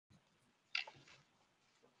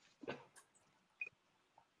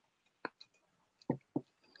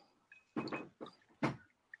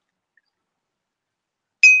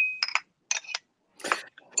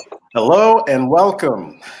Hello and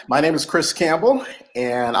welcome. My name is Chris Campbell,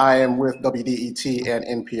 and I am with WDET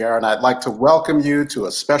and NPR, and I'd like to welcome you to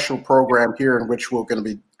a special program here in which we're going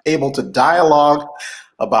to be able to dialogue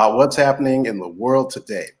about what's happening in the world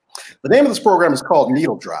today. The name of this program is called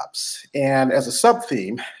Needle Drops, and as a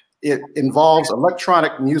sub-theme, it involves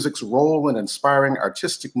electronic music's role in inspiring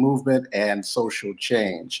artistic movement and social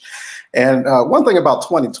change. And one thing about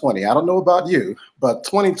 2020, I don't know about you, but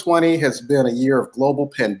 2020 has been a year of global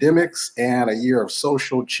pandemics and a year of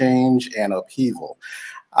social change and upheaval.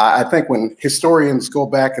 I think when historians go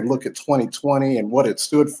back and look at 2020 and what it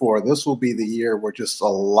stood for, this will be the year where just a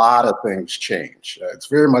lot of things change. It's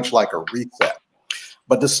very much like a reset.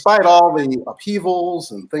 But despite all the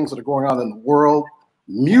upheavals and things that are going on in the world,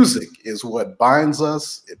 music is what binds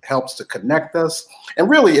us. It helps to connect us, and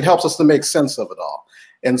really it helps us to make sense of it all.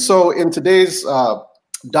 And so in today's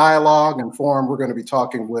dialogue and forum, we're going to be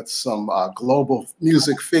talking with some global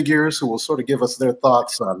music figures who will sort of give us their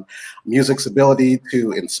thoughts on music's ability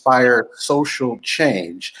to inspire social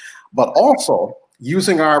change, but also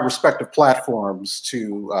using our respective platforms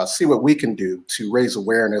to see what we can do to raise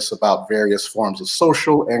awareness about various forms of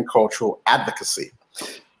social and cultural advocacy.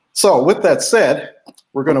 So with that said,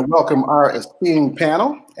 we're going to welcome our esteemed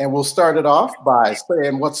panel, and we'll start it off by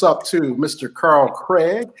saying what's up to Mr. Carl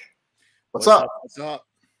Craig. What's up? What's up?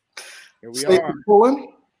 Here we Stacey are. Pullen.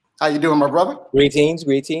 How you doing, my brother? Greetings,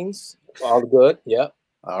 greetings. All good, yeah.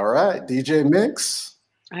 All right, DJ Minx.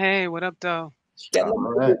 Hey, what up, though? All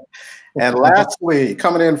right. And lastly,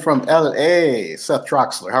 coming in from LA, Seth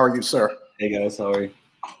Troxler. How are you, sir? Hey guys, how are you?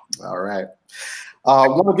 All right. I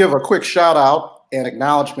want to give a quick shout out and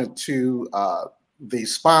acknowledgement to the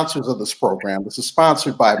sponsors of this program. This is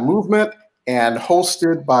sponsored by Movement and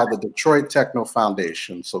hosted by the Detroit Techno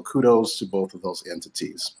Foundation. So kudos to both of those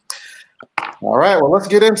entities. All right, well, let's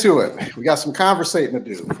get into it. We got some conversating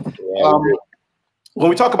to do. When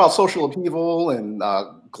we talk about social upheaval and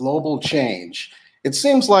global change, it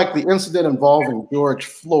seems like the incident involving George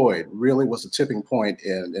Floyd really was a tipping point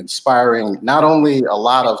in inspiring not only a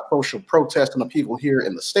lot of social protest and upheaval here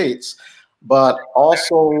in the States, but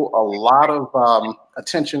also a lot of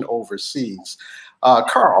attention overseas.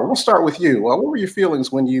 Carl, we'll start with you. What were your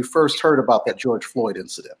feelings when you first heard about that George Floyd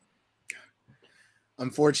incident?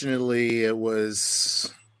 Unfortunately, it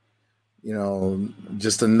was,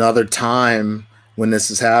 just another time when this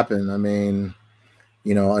has happened. I mean,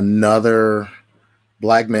 another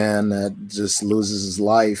Black man that just loses his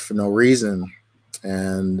life for no reason.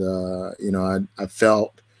 And, I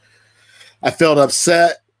felt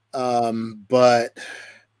upset. But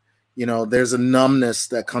there's a numbness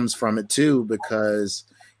that comes from it too, because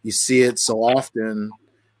you see it so often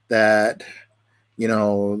that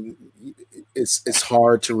it's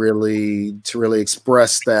hard to really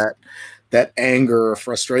express that anger or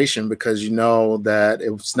frustration, because you know that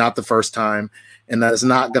it's not the first time and that it's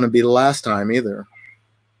not going to be the last time either.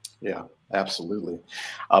 Yeah, absolutely.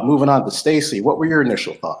 Moving on to Stacey, what were your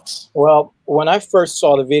initial thoughts? Well, when I first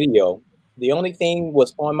saw the video, the only thing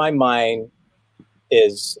was on my mind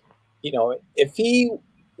is,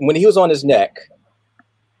 when he was on his neck,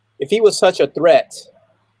 if he was such a threat,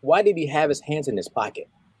 why did he have his hands in his pocket?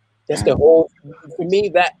 That's the whole, for me,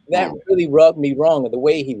 that really rubbed me wrong, in the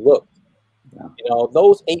way he looked. Yeah.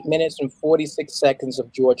 Those 8 minutes and 46 seconds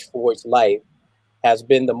of George Floyd's life has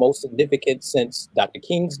been the most significant since Dr.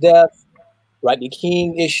 King's death, Rodney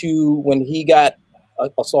King issue when he got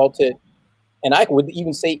assaulted. And I would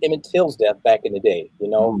even say Emmett Till's death back in the day,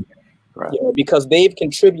 Right. Because they've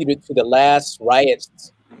contributed to the last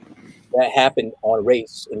riots that happened on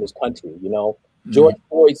race in this country. George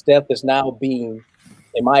Floyd's death is now being,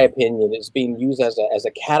 in my opinion, is being used as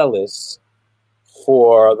a catalyst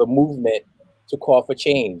for the movement to call for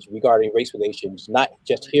change regarding race relations, not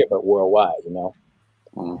just here, but worldwide,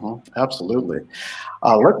 Absolutely.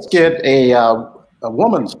 Let's get a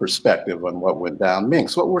woman's perspective on what went down.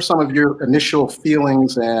 Minx, what were some of your initial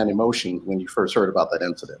feelings and emotions when you first heard about that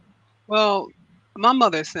incident? Well, my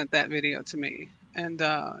mother sent that video to me, and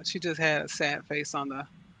she just had a sad face on the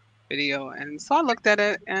video. And so I looked at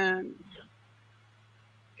it, and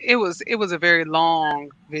it was a very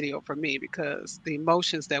long video for me, because the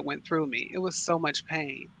emotions that went through me, it was so much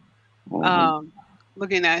pain.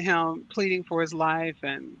 Looking at him pleading for his life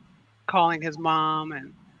and calling his mom,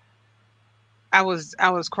 and I was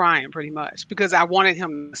crying pretty much, because I wanted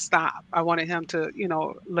him to stop. I wanted him to,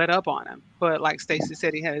 let up on him. But like Stacey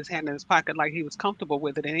said, he had his hand in his pocket like he was comfortable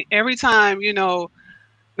with it. And every time,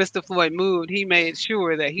 Mr. Floyd moved, he made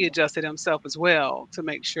sure that he adjusted himself as well to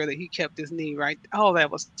make sure that he kept his knee right. Oh, that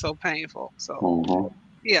was so painful. So,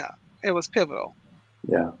 yeah, it was pivotal.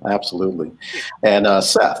 Yeah, absolutely. And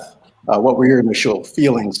Seth, What were your initial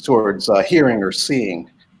feelings towards hearing or seeing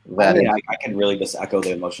that? I mean, I can really just echo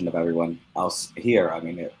the emotion of everyone else here. I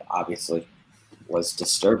mean, it obviously was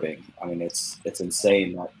disturbing. I mean, it's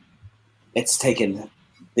insane that it's taken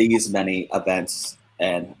these many events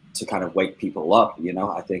and to kind of wake people up. You know,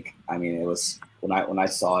 I mean, it was when I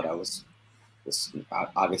saw it, I was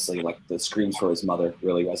obviously like the screams for his mother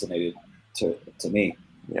really resonated to me.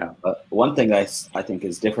 Yeah. But one thing I think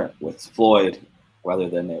is different with Floyd, rather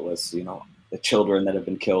than it was, you know, the children that have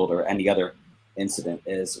been killed or any other incident,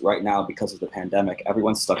 is right now, because of the pandemic,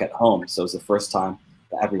 everyone's stuck at home. So it's the first time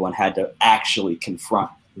that everyone had to actually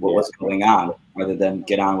confront what was going on, rather than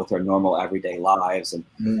get on with their normal everyday lives and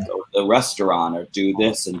go to the restaurant or do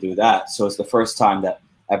this and do that. So it's the first time that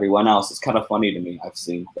everyone else, it's kind of funny to me. I've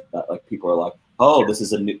seen that like people are like, oh, this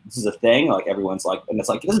is a thing. Like everyone's like, and it's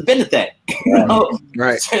like, this has been a thing. You know?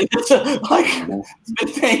 Right. It's been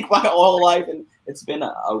a thing my whole life, and it's been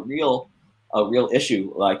a real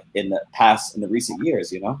issue like in the recent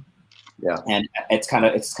years, you know? Yeah. And it's kind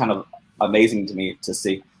of amazing to me to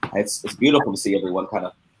see. It's beautiful to see everyone kind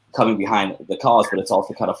of coming behind the cause, but it's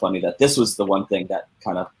also kind of funny that this was the one thing that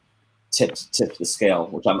kind of tipped the scale,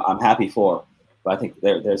 which I'm happy for. But I think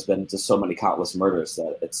there's been just so many countless murders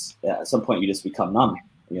that it's at some point you just become numb,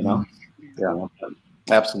 you know? Yeah.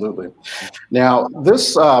 Absolutely. Now,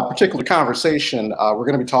 this particular conversation, we're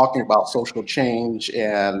going to be talking about social change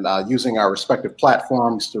and using our respective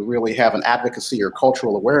platforms to really have an advocacy or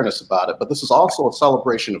cultural awareness about it. But this is also a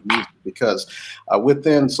celebration of music, because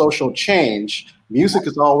within social change, music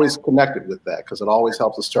is always connected with that, because it always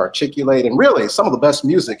helps us to articulate. And really, some of the best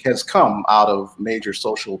music has come out of major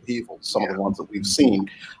social upheavals, some of the ones that we've seen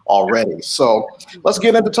already. So let's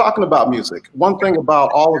get into talking about music. One thing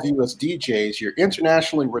about all of you as DJs, you're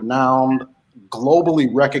internationally renowned, globally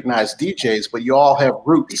recognized DJs, but you all have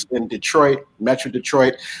roots in Detroit, Metro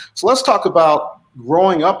Detroit. So let's talk about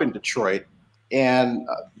growing up in Detroit and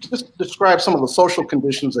just describe some of the social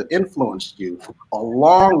conditions that influenced you,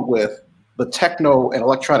 along with the techno and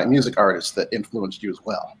electronic music artists that influenced you as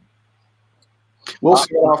well. We'll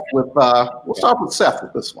start with Seth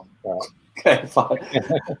with this one. Okay, fine.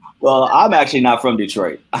 Well, I'm actually not from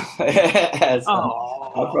Detroit. I'm from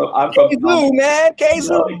Kazoo, man.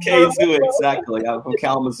 Kazoo, exactly. I'm from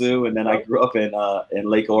Kalamazoo, and then I grew up in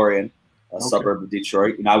Lake Orion, a suburb of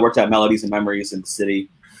Detroit. You know, I worked at Melodies and Memories in the city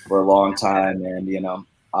for a long time, and you know,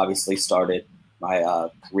 obviously started my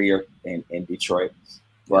career in Detroit.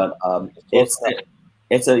 But it's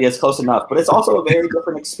close enough. But it's also a very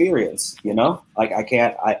different experience. You know, like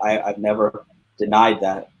I've never denied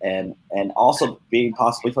that, and also being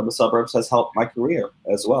possibly from the suburbs has helped my career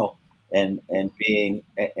as well, and being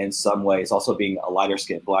in some ways also being a lighter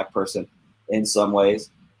skinned Black person, in some ways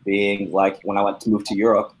being like when I went to move to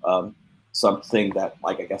Europe, something that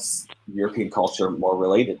like I guess European culture more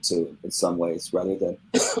related to in some ways, rather than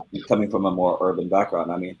coming from a more urban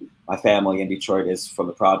background. I mean, my family in Detroit is from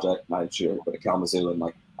the project, not Detroit, but Kalamazoo, and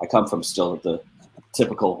like I come from still the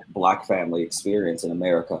typical Black family experience in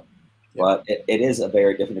America. But it is a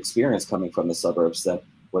very different experience coming from the suburbs than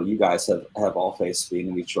what you guys have all faced being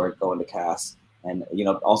in Detroit, going to Cass, and you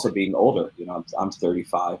know, also being older. You know, I'm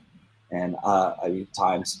 35, and I mean,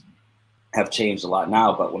 times have changed a lot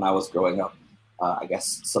now. But when I was growing up, I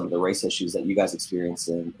guess some of the race issues that you guys experienced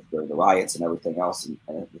during the riots and everything else,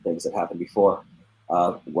 and the things that happened before,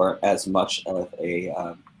 weren't as much of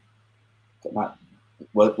a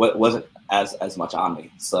wasn't as much on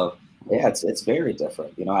me. So. Yeah, it's very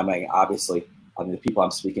different. You know, I mean, obviously, the people I'm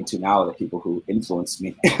speaking to now are the people who influenced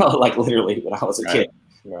me, like literally when I was a kid,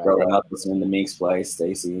 growing up, listening to Minx play,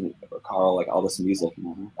 Stacey, Carl, like all this music.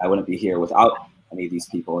 I wouldn't be here without any of these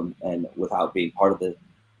people and without being part of the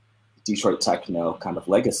Detroit techno kind of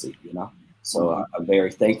legacy, you know? So I'm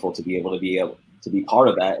very thankful to be able to be part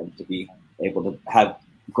of that, and to be able to have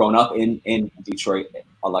grown up in Detroit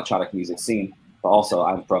electronic music scene, but also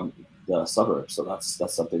I'm from the suburbs, so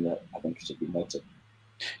that's something that I think should be noted.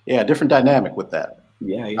 Yeah, different dynamic with that.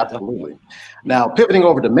 Yeah, absolutely. Now, pivoting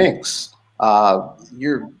over to Minx,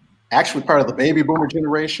 you're actually part of the baby boomer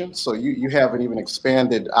generation, so you have an even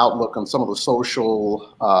expanded outlook on some of the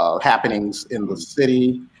social happenings in the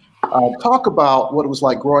city. Talk about what it was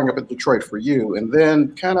like growing up in Detroit for you, and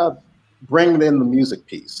then kind of bring in the music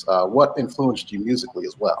piece. What influenced you musically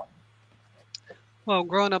as well? Well,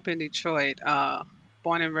 growing up in Detroit,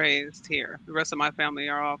 born and raised here. The rest of my family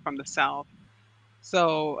are all from the South.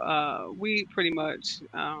 So we pretty much,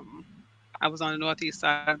 I was on the northeast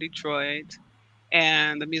side of Detroit,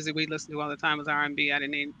 and the music we listened to all the time was R&B. I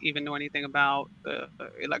didn't even know anything about the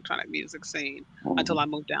electronic music scene until I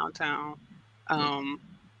moved downtown.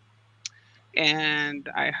 and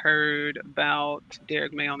I heard about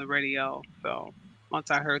Derek May on the radio. So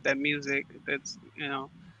once I heard that music, that's, you know,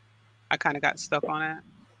 I kind of got stuck on it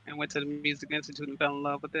and went to the Music Institute and fell in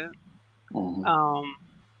love with it. Mhm.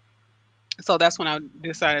 So that's when I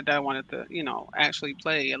decided that I wanted to, you know, actually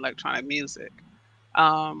play electronic music.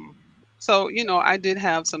 Um, so, you know, I did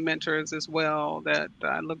have some mentors as well that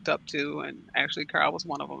I looked up to, and actually Carl was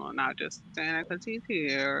one of them. I'm not just saying it because he's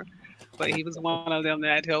here, but he was one of them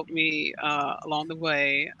that helped me along the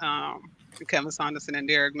way. Kevin Saunderson and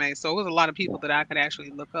Derek May. So it was a lot of people that I could actually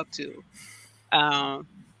look up to. Um,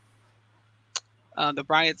 the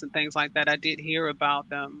riots and things like that, I did hear about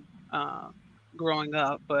them growing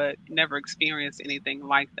up, but never experienced anything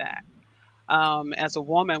like that. As a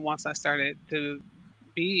woman, once I started to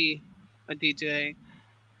be a DJ,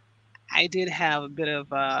 I did have a bit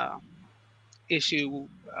of issue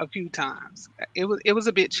a few times. It was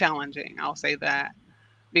a bit challenging, I'll say that,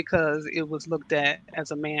 because it was looked at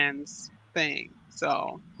as a man's thing.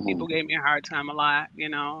 So people gave me a hard time a lot, you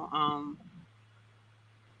know.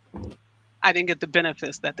 I didn't get the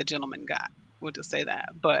benefits that the gentleman got. We'll just say that.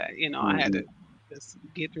 But, you know, I had to just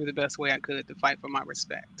get through the best way I could to fight for my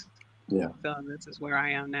respect. Yeah. So this is where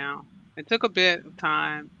I am now. It took a bit of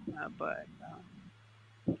time, but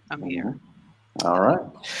I'm here. All right.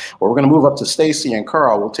 Well, we're going to move up to Stacey and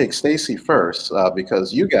Carl. We'll take Stacey first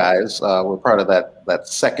because you guys were part of that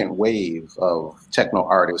second wave of techno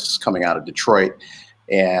artists coming out of Detroit.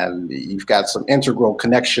 And you've got some integral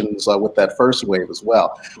connections with that first wave as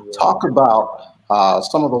well. Yeah. Talk about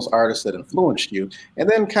some of those artists that influenced you, and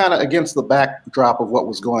then kind of against the backdrop of what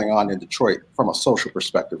was going on in Detroit from a social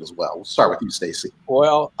perspective as well. We'll start with you, Stacey.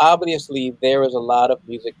 Well, obviously, there was a lot of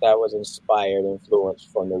music that was inspired,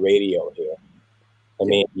 influenced from the radio here. I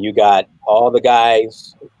mean, you got all the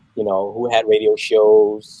guys, you know, who had radio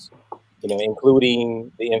shows, you know,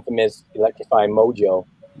 including the infamous Electrifying Mojo.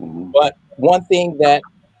 But one thing that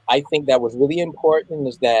I think that was really important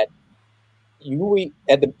is that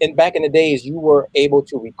back in the days, you were able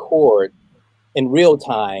to record in real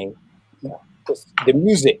time the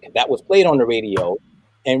music that was played on the radio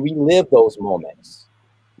and relive those moments.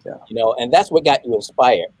 Yeah. You know, and that's what got you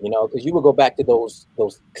inspired, you know, because you would go back to those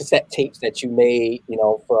cassette tapes that you made, you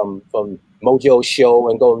know, from Mojo's show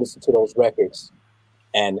and go listen to those records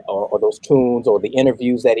and or those tunes or the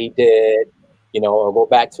interviews that he did, you know, or go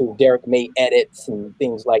back to Derek May edits and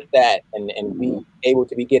things like that, and be able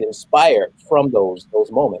to get inspired from those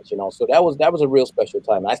moments, you know. So that was a real special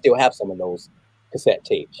time. I still have some of those cassette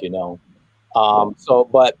tapes, you know.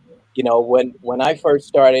 But you know, when I first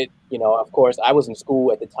started, you know, of course, I was in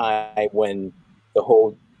school at the time when the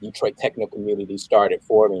whole Detroit techno community started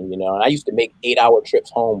forming, you know, and I used to make 8-hour trips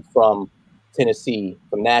home from Tennessee,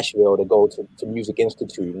 from Nashville, to go to Music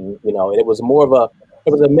Institute, and you know, it was more of a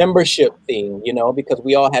membership thing, you know, because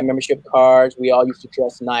we all had membership cards. We all used to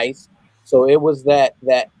dress nice. So it was that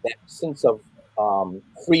sense of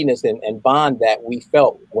freeness and bond that we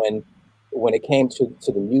felt when it came to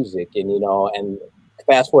the music. And, you know, and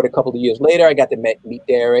fast forward a couple of years later, I got to meet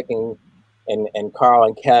Derek and Carl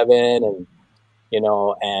and Kevin and, you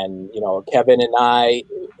know, Kevin and I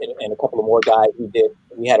and a couple of more guys,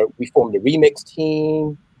 we formed a remix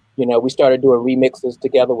team. You know, we started doing remixes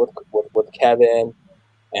together with Kevin.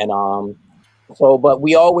 And but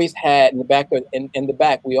we always had in the back,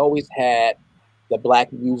 we always had the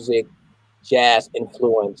black music, jazz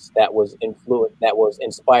influence that was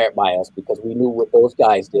inspired by us, because we knew what those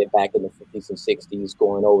guys did back in the 50s and 60s,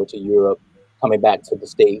 going over to Europe, coming back to the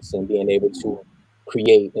States, and being able to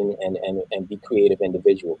create and be creative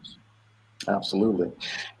individuals. Absolutely.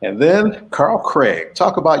 And then Carl Craig,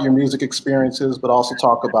 talk about your music experiences, but also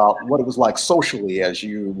talk about what it was like socially as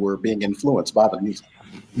you were being influenced by the music.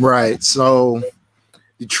 Right. So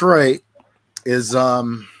Detroit is,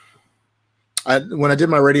 when I did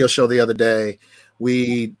my radio show the other day,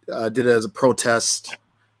 we did it as a protest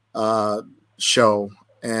show,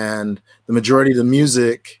 and the majority of the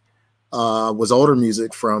music was older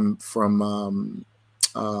music from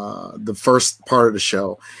the first part of the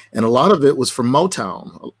show, and a lot of it was from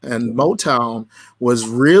Motown, and Motown was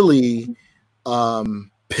really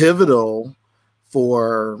pivotal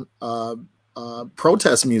for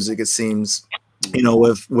protest music, it seems, you know,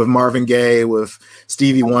 with Marvin Gaye, with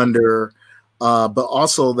Stevie Wonder, but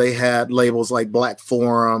also they had labels like Black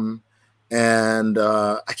Forum, and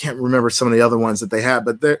I can't remember some of the other ones that they had,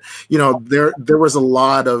 but there was a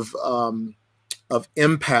lot of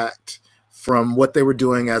impact from what they were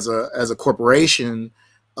doing as a corporation,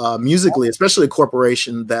 musically, especially a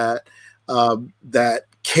corporation that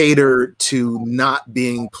catered to not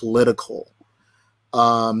being political.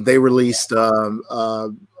 They released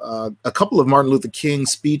a couple of Martin Luther King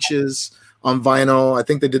speeches on vinyl. I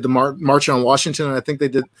think they did the March on Washington, and I think they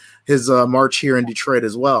did his march here in Detroit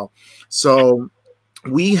as well. So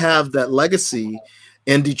we have that legacy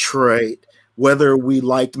in Detroit, whether we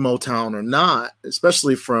liked Motown or not,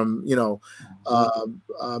 especially from, you know,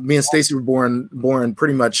 me and Stacey were born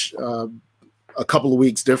pretty much a couple of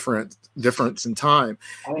weeks difference in time.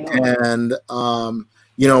 And,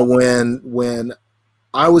 you know, when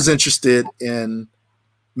I was interested in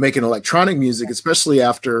making electronic music, especially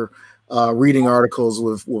after reading articles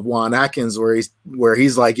with Juan Atkins, where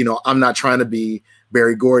he's like, you know, I'm not trying to be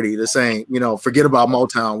Berry Gordy. This ain't, you know, forget about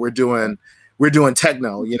Motown. We're doing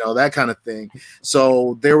techno, you know, that kind of thing.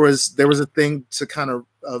 So there was a thing to kind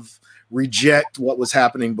of reject what was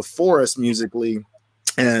happening before us musically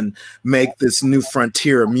and make this new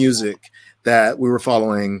frontier of music that we were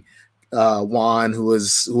following. Juan, who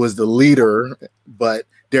was the leader, but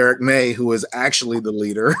Derek May, who was actually the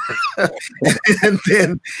leader, and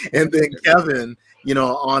then Kevin, you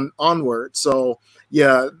know, onward. So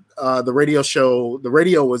yeah, the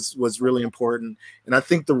radio was really important, and I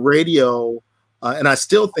think the radio, and I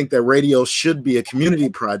still think that radio should be a community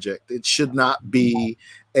project. It should not be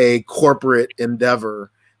a corporate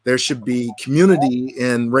endeavor. There should be community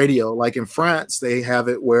in radio. Like in France, they have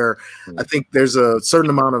it where I think there's a certain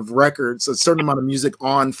amount of records, a certain amount of music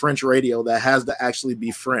on French radio that has to actually be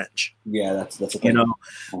French. Yeah, that's a you know,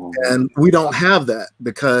 and we don't have that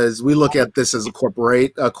because we look at this as a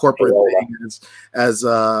corporate thing, as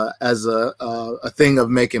a thing of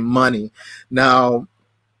making money. Now,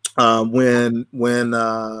 when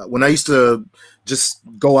I used to just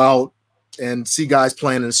go out and see guys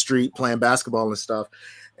playing in the street, playing basketball and stuff,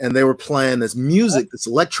 and they were playing this music, this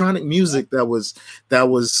electronic music that was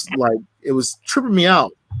like, it was tripping me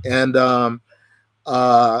out. And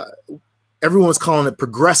everyone was calling it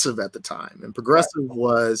progressive at the time, and progressive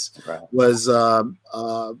was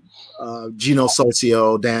Gino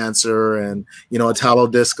Socio, Dancer, and, you know, Italo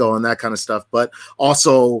disco and that kind of stuff, but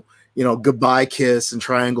also, you know, Goodbye Kiss and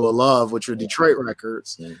Triangle of Love, which were Detroit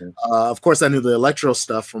records. Of course, I knew the electro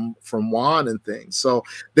stuff from Juan and things. So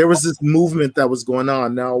there was this movement that was going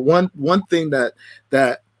on. Now, one thing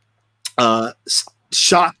that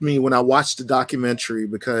shocked me when I watched the documentary,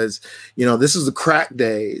 because, you know, this was the crack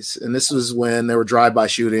days, and this was when there were drive-by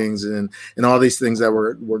shootings and all these things that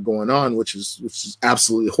were going on, which is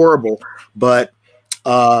absolutely horrible. But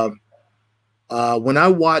when I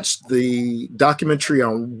watched the documentary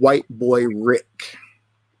on White Boy Rick,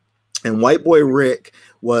 and White Boy Rick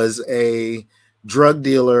was a drug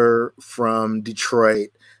dealer from Detroit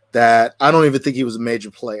that I don't even think he was a major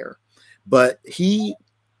player, but he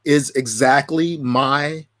is exactly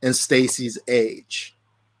my and Stacey's age.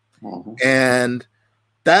 And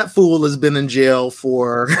that fool has been in jail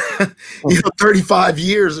for 35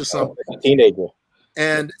 years or something. A teenager.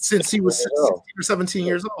 And since he was 16 or 17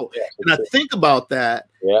 years old. And I think about that.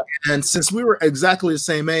 And since we were exactly the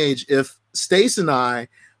same age, if Stace and I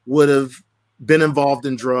would have been involved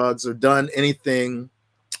in drugs or done anything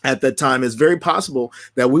at that time, it's very possible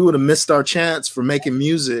that we would have missed our chance for making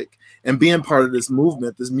music and being part of this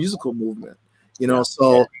movement, this musical movement. You know,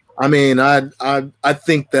 so I mean, I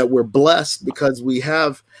think that we're blessed because we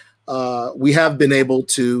have been able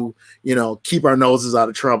to, you know, keep our noses out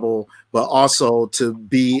of trouble, but also to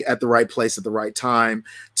be at the right place at the right time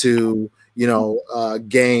to, you know,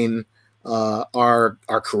 gain our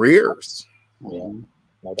careers. I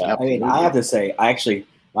mean, I have to say,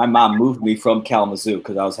 my mom moved me from Kalamazoo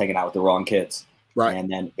because I was hanging out with the wrong kids,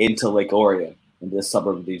 and then into Lake Orion, in this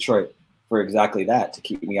suburb of Detroit, for exactly that, to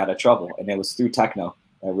keep me out of trouble. And it was through techno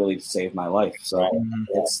that really saved my life. So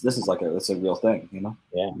it's a real thing, you know?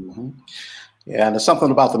 Yeah, and there's something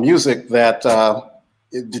about the music that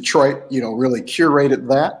Detroit, you know, really curated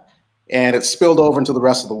that, and it spilled over into the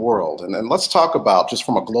rest of the world. And let's talk about, just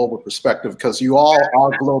from a global perspective, because you all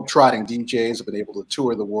are globe-trotting DJs, have been able to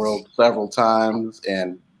tour the world several times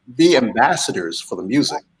and be ambassadors for the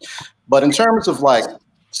music. But in terms of like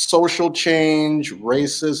social change,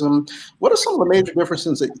 racism, what are some of the major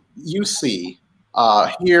differences that you see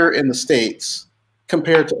here in the States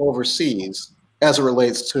compared to overseas as it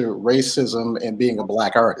relates to racism and being a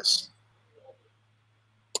Black artist?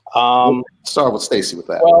 Start with Stacey with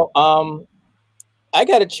that. Well, I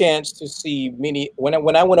got a chance to see many when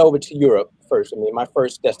I went over to Europe first. I mean, my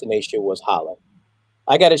first destination was Holland.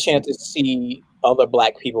 I got a chance to see other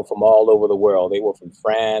Black people from all over the world. They were from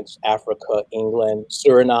France, Africa, England,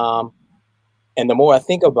 Suriname. And the more I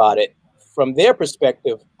think about it, from their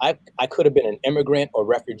perspective, I could have been an immigrant or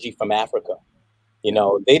refugee from Africa. You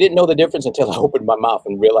know, they didn't know the difference until I opened my mouth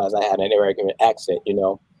and realized I had an American accent, you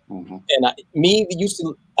know. And I used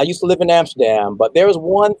to live in Amsterdam, but there was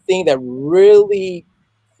one thing that really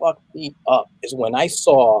fucked me up is when I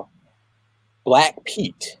saw Black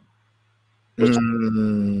Pete. Which, I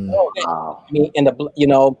mean, and you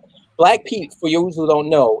know, Black Pete, for you who don't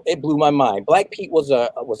know, it blew my mind. Black Pete was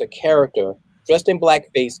a character dressed in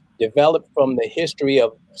blackface, developed from the history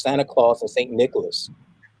of Santa Claus and Saint Nicholas.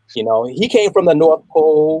 You know, he came from the North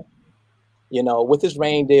Pole, you know, with his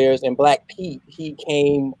reindeers, and Black Pete, he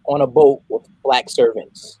came on a boat with black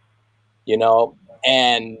servants, you know.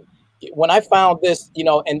 And when I found this, you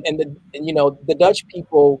know, and you know, the Dutch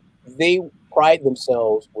people, they pride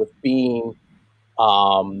themselves with being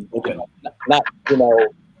you know, not you know,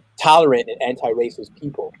 tolerant and anti-racist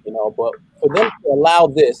people, you know, but for them to allow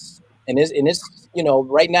this, and this you know,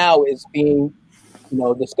 right now is being, you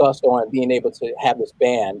know, discussed on being able to have this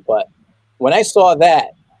ban. But when I saw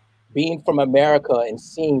that, being from America and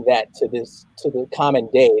seeing that to the common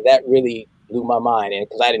day, that really blew my mind. And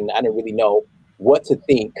because I didn't really know what to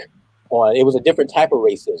think on. It was a different type of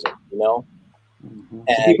racism, you know.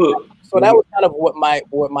 And so that was kind of what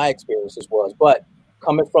my experiences was. But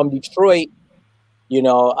coming from Detroit, you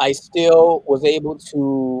know, I still was able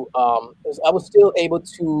to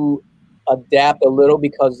adapt a little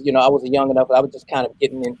because, you know, I was young enough. I was just kind of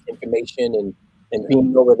getting information and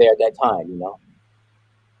being over there at that time, you know.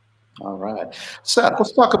 All right, Seth,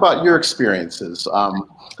 let's talk about your experiences,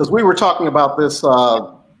 because we were talking about this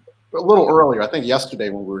a little earlier, I think yesterday,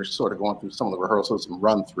 when we were sort of going through some of the rehearsals and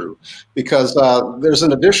run through, because there's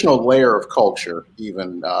an additional layer of culture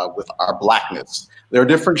even with our blackness. There are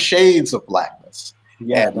different shades of blackness.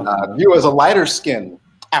 Yeah, and you as a lighter skinned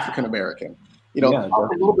African American, you know, talk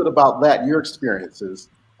a little bit about that, your experiences,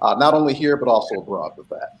 not only here but also abroad with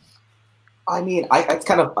that. I mean, it's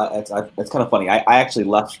kind of funny. I actually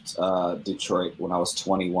left Detroit when I was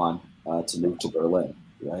 21 to move to Berlin,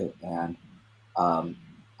 right? And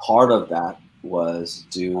part of that was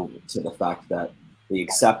due to the fact that they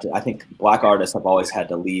accepted. I think Black artists have always had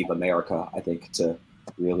to leave America, I think, to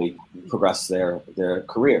really progress their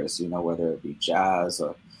careers. You know, whether it be jazz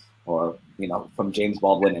or you know, from James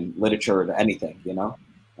Baldwin in literature to anything. You know,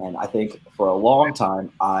 and I think for a long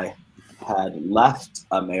time I had left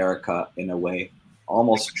America in a way,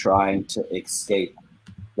 almost trying to escape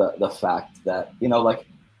the fact that, you know, like,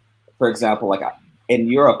 for example, like in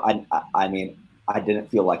Europe, I mean, I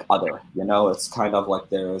didn't feel like other, you know. It's kind of like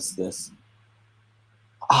there is this,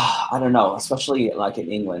 I don't know, especially like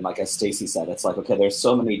in England, like as Stacey said, it's like, okay, there's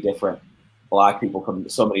so many different Black people from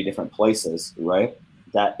so many different places, right?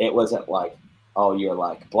 That it wasn't like, oh, you're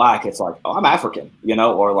like Black. It's like, oh, I'm African, you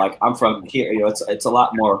know, or like I'm from here. You know, it's a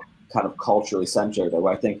lot more kind of culturally centered,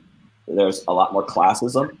 where I think there's a lot more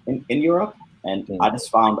classism in Europe. And I just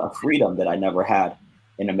found a freedom that I never had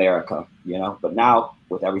in America, you know. But now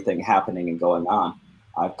with everything happening and going on,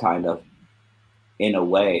 I've kind of, in a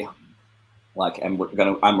way, like, I'm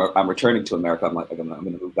returning to America. I'm like, I'm gonna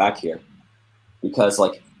move back here, because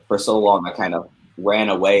like for so long I kind of ran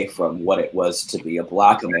away from what it was to be a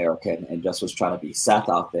Black American and just was trying to be Seth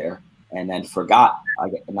out there, and then forgot.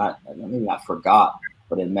 Maybe not forgot,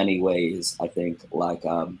 but in many ways, I think, like,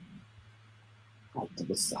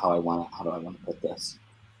 this is how do I want to put this?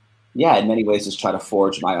 Yeah, in many ways, just try to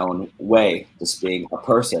forge my own way, just being a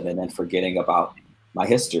person, and then forgetting about my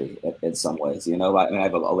history in some ways. You know, I mean, I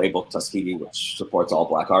have a label, Tuskegee, which supports all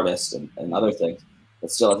Black artists and other things,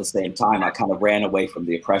 but still at the same time, I kind of ran away from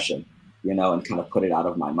the oppression, you know, and kind of put it out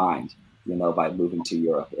of my mind, you know, by moving to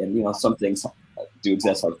Europe. And, you know, some things do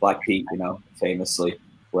exist, like Black Pete, you know, famously,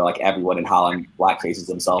 where like everyone in Holland blackfaces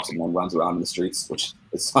themselves and then runs around in the streets, which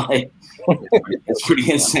is like, it's pretty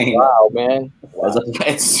insane. Wow, man. Wow.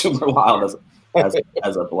 It's super wild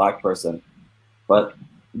as a Black person. But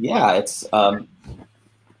yeah, it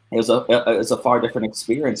was a far different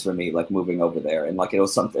experience for me, like moving over there. And like,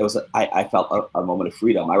 I felt a moment of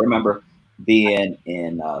freedom. I remember being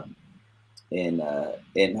in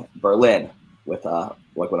Berlin with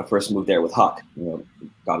like when I first moved there with Huck, you know,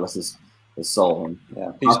 God rest his soul. And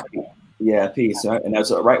yeah, peace. Peace. Right? And that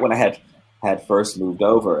was right when I had first moved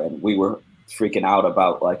over, and we were freaking out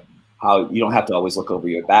about like how you don't have to always look over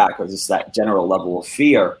your back, or just that general level of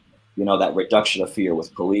fear, you know, that reduction of fear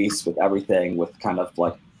with police, with everything, with kind of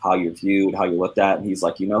like how you're viewed, how you're looked at. And he's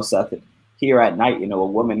like, you know, Seth, here at night, you know, a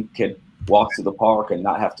woman could walk through the park and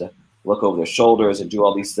not have to look over their shoulders and do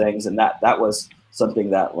all these things. And that was something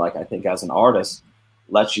that, like, I think as an artist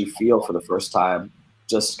lets you feel for the first time,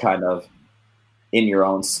 just kind of in your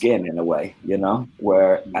own skin in a way, you know,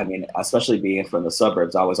 where, I mean, especially being from the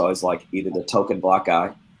suburbs, I was always like either the token Black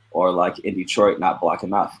guy or like in Detroit, not black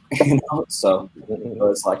enough. You know, so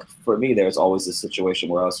it's like for me, there's always this situation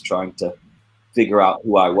where I was trying to figure out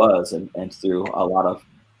who I was, and through a lot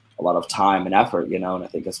of time and effort, you know. And I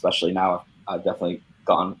think especially now, I've definitely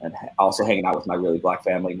gone and also hanging out with my really black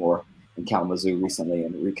family more in Kalamazoo recently,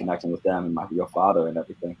 and reconnecting with them and my real father and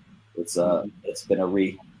everything. It's been a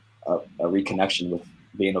reconnection with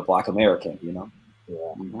being a black American, you know.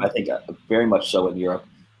 I think very much so in Europe,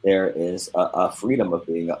 there is a freedom of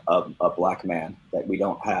being a black man that we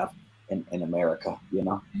don't have in America, you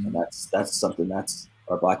know. And that's something that's,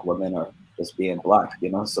 or black women, or just being black, you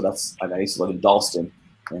know. So that's, I used to live in Dalston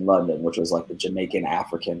in London, which was like the Jamaican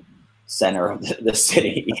African center of the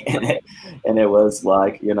city, and it was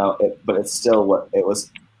like, you know, but it's still what it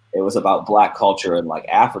was. It was about black culture and like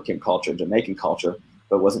African culture, Jamaican culture,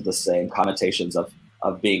 but it wasn't the same connotations of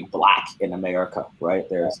being black in America, right?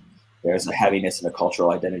 There's a heaviness and a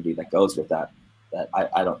cultural identity that goes with that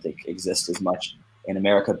I don't think exists as much in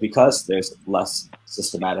America, because there's less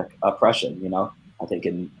systematic oppression, you know. I think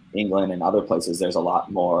in England and other places, there's a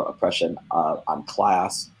lot more oppression on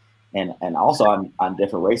class, and also on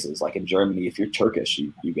different races. Like in Germany, if you're Turkish,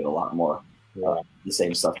 you get a lot more the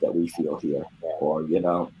same stuff that we feel here. Or, you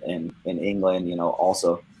know, in England, you know,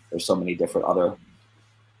 also there's so many different other,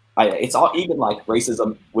 it's all even like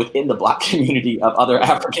racism within the black community of other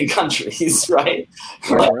African countries, right?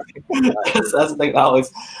 That's the thing that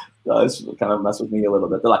always kind of mess with me a little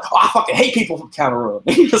bit. They're like, oh, I fucking hate people from Cameroon.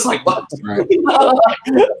 And you're just like, what? Right. You know,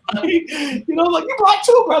 like, you're black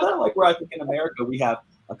too, brother. Like, where I think in America, we have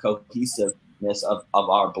a cohesiveness of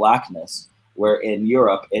our blackness, where in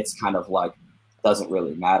Europe, it's kind of like, doesn't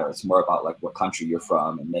really matter. It's more about like what country you're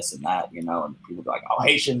from and this and that, you know, and people be like, oh,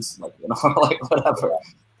 Haitians, like, you know, like whatever.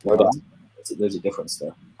 There's a difference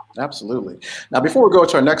there. Absolutely. Now, before we go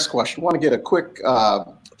to our next question, I want to get a quick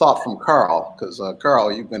thought from Carl, because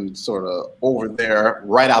Carl, you've been sort of over there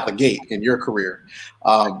right out the gate in your career.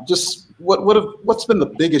 Just what's been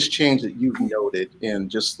the biggest change that you've noted in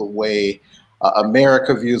just the way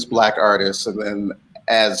America views black artists, and then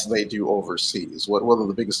as they do overseas? What are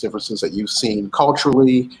the biggest differences that you've seen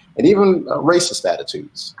culturally, and even racist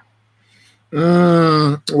attitudes?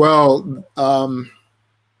 Well,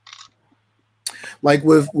 like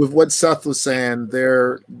with what Seth was saying,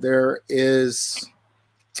 there is,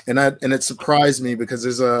 and it surprised me, because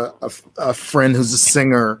there's a friend who's a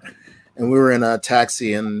singer, and we were in a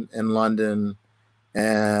taxi in London,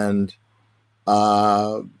 and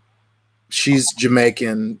she's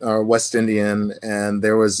Jamaican or West Indian, and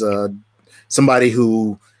there was somebody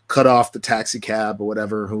who cut off the taxi cab or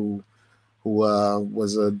whatever, who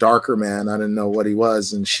was a darker man. I didn't know what he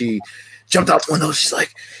was, and she jumped out the window. She's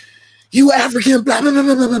like, "You African, blah blah blah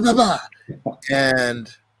blah blah blah blah," and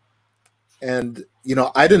you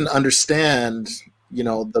know, I didn't understand, you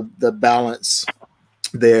know, the balance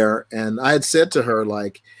there, and I had said to her,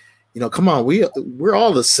 like, you know, come on, we're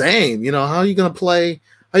all the same. You know, how are you gonna play?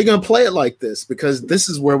 How are you going to play it like this? Because this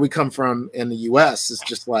is where we come from in the U.S. It's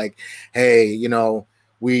just like, hey, you know,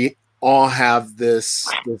 we all have this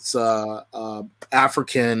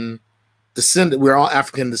African descendant. We're all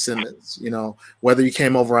African descendants, you know, whether you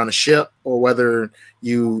came over on a ship or whether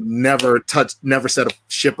you never set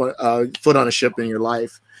a foot on a ship in your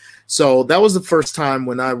life. So that was the first time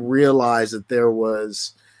when I realized that there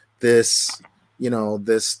was this, you know,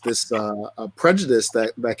 this prejudice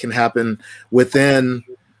that can happen within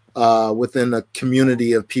a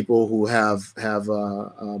community of people who have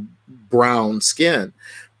brown skin.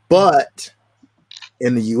 But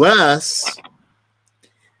in the U.S.,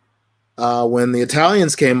 when the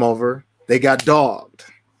Italians came over, they got dogged.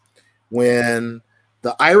 When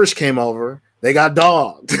the Irish came over, they got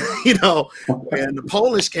dogged. You know, when the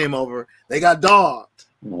Polish came over, they got dogged.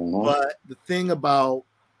 But the thing about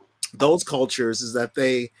those cultures is that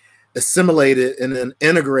they assimilated and then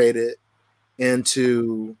integrated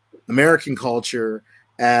into American culture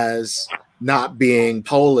as not being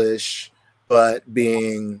Polish, but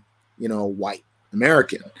being, you know, white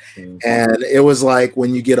American. And it was like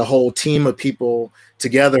when you get a whole team of people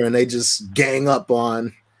together and they just gang up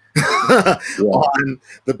on on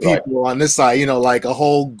the people on this side, you know, like a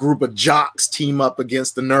whole group of jocks team up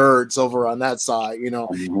against the nerds over on that side, you know,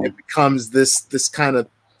 it becomes this kind of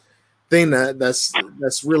thing that's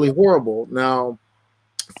really horrible. Now,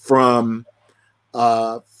 from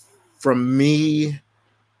me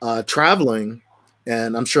traveling,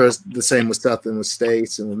 and I'm sure it's the same with Seth and with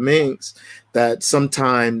Stace and with Minx, that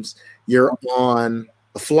sometimes you're on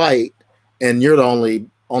a flight and you're the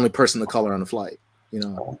only person of color on the flight. You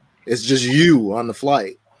know, it's just you on the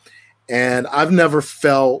flight. And I've never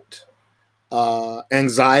felt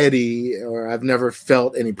anxiety, or I've never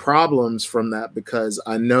felt any problems from that, because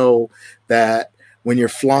I know that when you're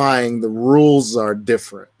flying, the rules are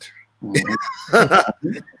different.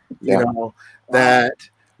 Mm-hmm. You know, that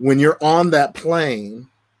when you're on that plane,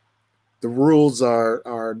 the rules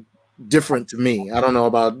are different to me. I don't know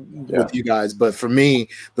about with you guys, but for me,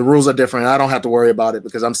 the rules are different. I don't have to worry about it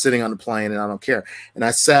because I'm sitting on the plane and I don't care. And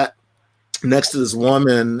I sat next to this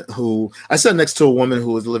woman who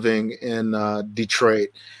was living in Detroit,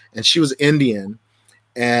 and she was Indian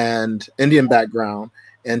background.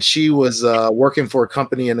 And she was working for a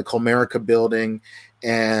company in the Comerica building,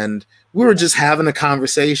 and we were just having a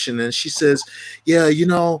conversation. And she says, yeah, you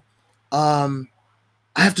know, I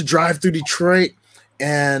have to drive through Detroit,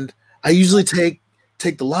 and I usually take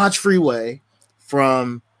the Lodge Freeway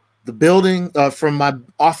from the building, from my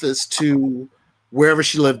office to wherever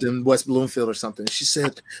she lived in West Bloomfield or something. She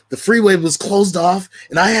said the freeway was closed off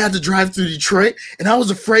and I had to drive through Detroit and I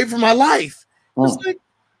was afraid for my life. It's like,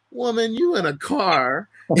 woman, you in a car.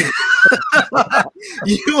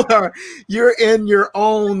 You're in your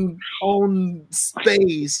own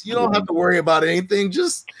space. You don't have to worry about anything.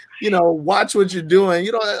 Just, you know, watch what you're doing.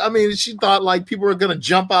 You know, I mean, she thought like people were gonna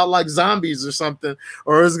jump out like zombies or something,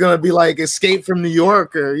 or it's gonna be like Escape from New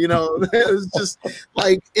York, or, you know, it's just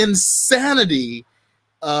like insanity.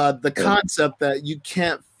 The concept that you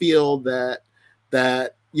can't feel that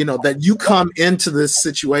you know, that you come into this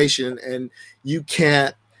situation and you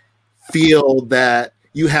can't feel that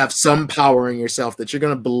you have some power in yourself, that you're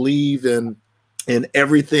going to believe in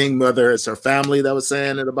everything, whether it's her family that was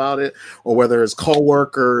saying it about it, or whether it's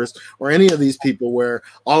co-workers or any of these people, where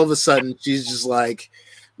all of a sudden she's just like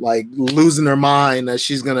losing her mind, that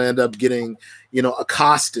she's going to end up getting, you know,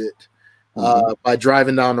 accosted by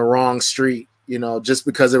driving down the wrong street, you know, just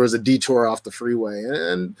because there was a detour off the freeway.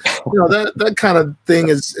 And you know, that kind of thing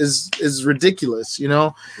is ridiculous, you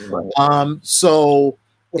know. Right. So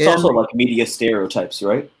it's also like media stereotypes,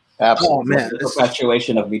 right? Absolutely. Oh man, the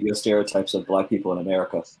perpetuation of media stereotypes of Black people in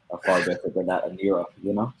America are far different than that in Europe,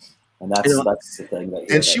 you know. And that's the thing.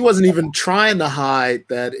 And she wasn't even trying to hide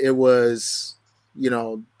that it was, you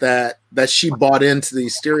know, that she bought into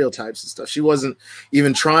these stereotypes and stuff. She wasn't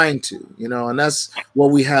even trying to, you know. And that's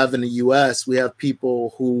what we have in the U.S. We have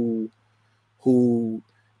people who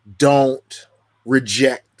don't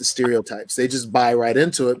reject the stereotypes. They just buy right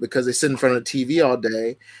into it because they sit in front of the TV all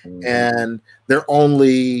day, and their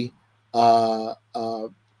only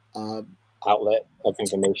outlet of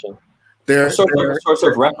information, their source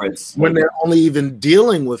of reference, when they're only even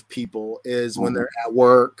dealing with people is when they're at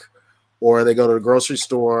work, or they go to the grocery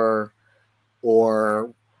store,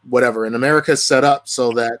 or whatever. And America is set up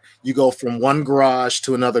so that you go from one garage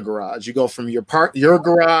to another garage. You go from your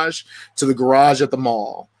garage to the garage at the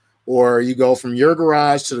mall, or you go from your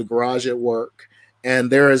garage to the garage at work,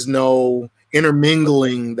 and there is no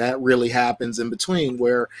intermingling that really happens in between.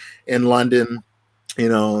 Where in London, you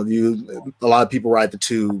know, a lot of people ride the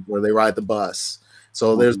tube or they ride the bus,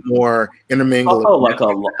 so there's more intermingling. Also, like a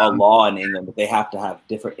law in England that they have to have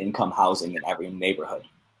different income housing in every neighborhood,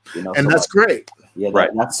 you know, and so that's great. Yeah,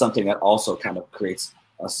 that's something that also kind of creates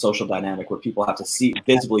a social dynamic where people have to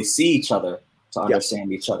visibly see each other to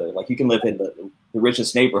understand each other. Like you can live in the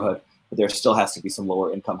richest neighborhood, but there still has to be some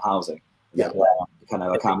lower income housing. That kind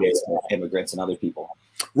of accommodates immigrants and other people.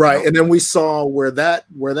 Right. You know? And then we saw where that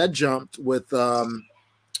jumped with the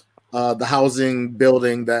housing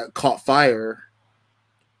building that caught fire.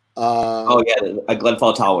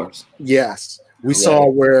 Glenfell Towers. Yes. We saw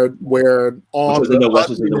where all the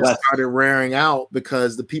West started wearing out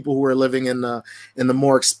because the people who were living in the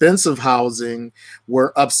more expensive housing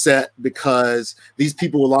were upset because these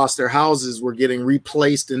people who lost their houses were getting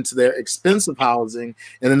replaced into their expensive housing,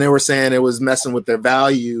 and then they were saying it was messing with their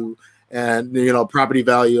value and, you know, property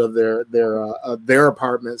value of their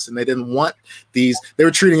apartments, and they didn't want these. They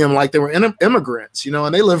were treating them like they were immigrants, you know,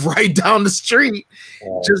 and they live right down the street,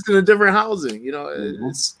 just in a different housing. You know,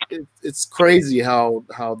 it's crazy how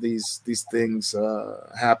these things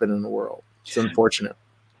happen in the world. It's unfortunate.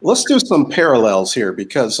 Let's do some parallels here,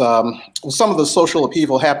 because with some of the social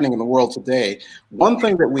upheaval happening in the world today, one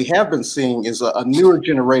thing that we have been seeing is a newer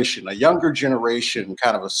generation, a younger generation,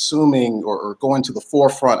 kind of assuming or going to the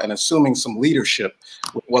forefront and assuming some leadership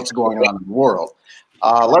with what's going on in the world.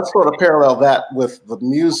 Let's sort of parallel that with the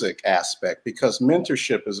music aspect, because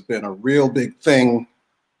mentorship has been a real big thing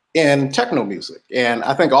in techno music. And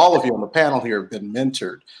I think all of you on the panel here have been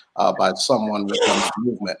mentored by someone within the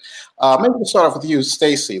movement. Maybe we'll start off with you,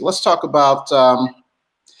 Stacey. Let's talk about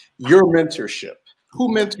your mentorship. Who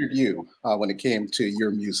mentored you when it came to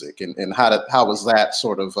your music, and how was that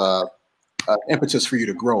sort of impetus for you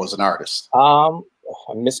to grow as an artist?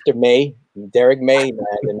 Mr. May, Derek May, man.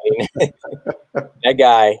 I mean, that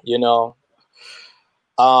guy, you know.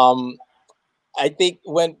 I think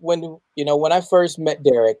when I first met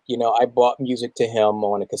Derek, you know, I bought music to him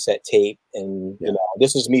on a cassette tape, and you know,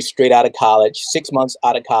 this was me straight out of college, 6 months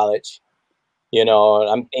out of college. You know,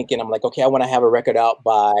 I'm like, okay, I want to have a record out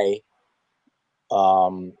by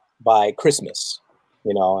Christmas.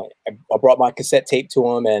 You know, I brought my cassette tape to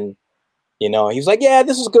him, and you know, he was like, yeah,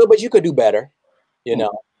 this is good, but you could do better. You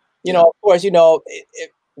know, of course, you know,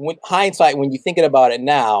 when hindsight, when you're thinking about it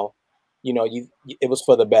now, you know, it was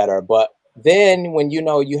for the better. But then when, you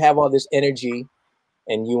know, you have all this energy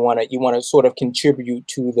and you want to sort of contribute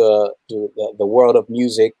to the world of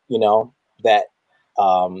music, you know, that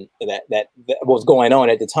was going on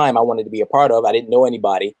at the time, I wanted to be a part of. I didn't know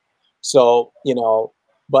anybody. So, you know,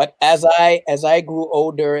 but as I grew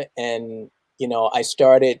older and, you know, I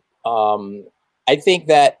started, I think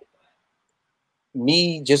that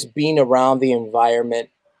me just being around the environment,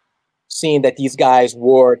 seeing that these guys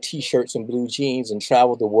wore t-shirts and blue jeans and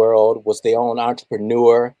traveled the world, was their own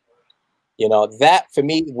entrepreneur, you know, that for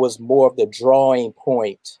me was more of the drawing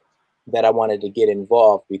point that I wanted to get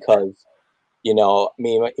involved, because, you know, I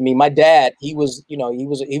mean, my dad, he was a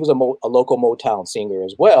local Motown singer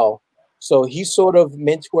as well. So he sort of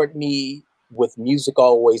mentored me with music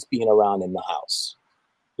always being around in the house.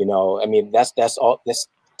 You know, I mean, that's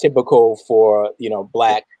typical for, you know,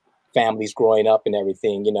 Black families growing up and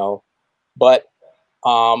everything, you know. But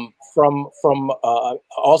from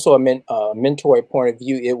also a mentor point of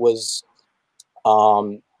view, it was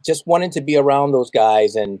just wanting to be around those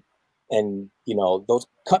guys, and you know,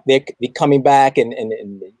 they're coming back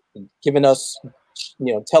and giving us,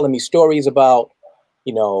 you know, telling me stories about,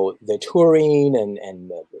 you know, the touring and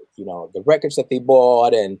you know, the records that they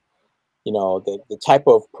bought, and you know, the type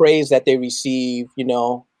of praise that they receive, you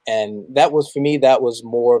know. And that was, for me, that was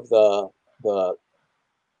more of the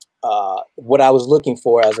what I was looking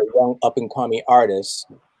for as a young up and coming artist,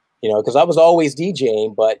 you know, because I was always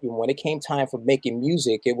DJing, but when it came time for making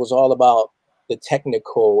music, it was all about the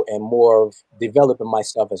technical and more of developing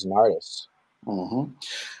myself as an artist.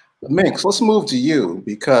 Minx, let's move to you,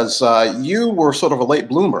 because you were sort of a late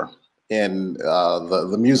bloomer in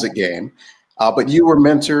the music game, but you were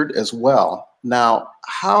mentored as well. Now,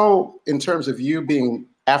 how, in terms of you being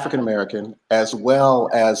African-American as well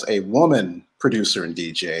as a woman producer and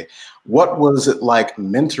DJ, what was it like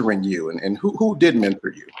mentoring you, and who did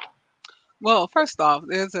mentor you? Well, first off,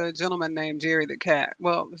 there's a gentleman named Jerry the Cat.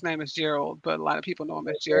 Well, his name is Gerald, but a lot of people know him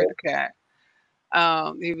as Jerry the Cat.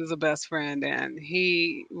 He was a best friend, and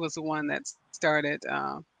he was the one that started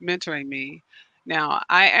mentoring me. Now,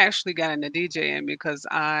 I actually got into DJing because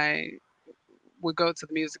I would go to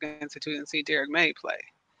the Music Institute and see Derek May play.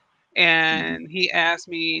 And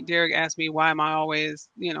Derek asked me, why am I always,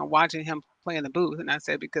 you know, watching him play in the booth? And I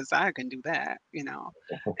said, because I can do that, you know.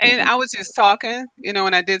 And I was just talking, you know,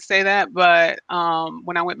 and I did say that. But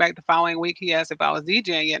when I went back the following week, he asked if I was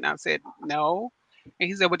DJing yet. And I said, no. And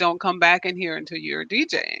he said, well, don't come back in here until you're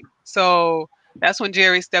DJing. So that's when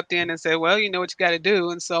Jerry stepped in and said, well, you know what you got to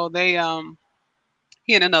do. And so he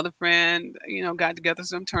and another friend, you know, got together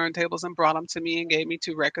some turntables and brought them to me and gave me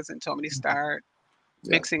 2 records and told me to start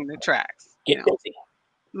mixing the tracks. You know,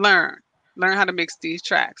 learn how to mix these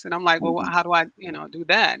tracks. And I'm like, well, how do I, you know, do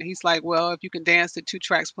that? And he's like, well, if you can dance to 2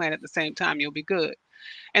 tracks playing at the same time, you'll be good.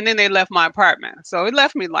 And then they left my apartment. So it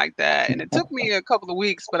left me like that. And it took me a couple of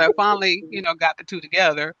weeks, but I finally, you know, got the 2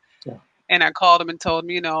 together. And I called him and told him,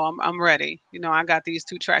 you know, I'm ready. You know, I got these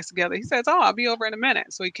 2 tracks together. He says, oh, I'll be over in a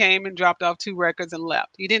minute. So he came and dropped off 2 records and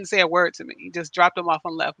left. He didn't say a word to me. He just dropped them off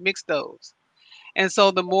and left, mixed those. And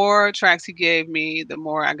so the more tracks he gave me, the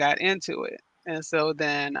more I got into it. And so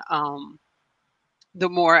then the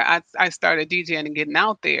more I started DJing and getting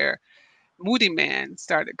out there, Moody Man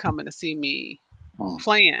started coming to see me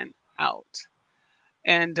playing out.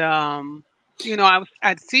 And, you know,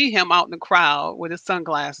 I'd see him out in the crowd with his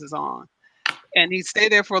sunglasses on. And he'd stay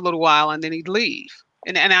there for a little while and then he'd leave.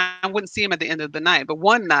 And I wouldn't see him at the end of the night. But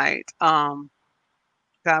one night, God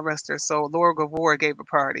rest her soul, Laura Gavor gave a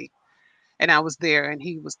party. And I was there and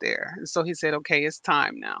he was there. And so he said, okay, it's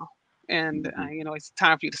time now. And, you know, it's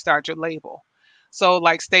time for you to start your label. So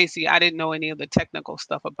like Stacey, I didn't know any of the technical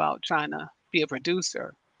stuff about trying to be a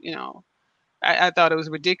producer. You know, I thought it was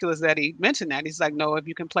ridiculous that he mentioned that. He's like, no, if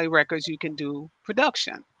you can play records, you can do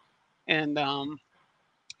production. And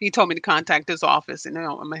he told me to contact his office and, you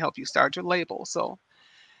know, I'm going to help you start your label. So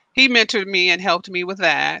he mentored me and helped me with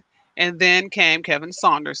that. And then came Kevin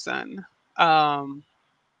Saunderson,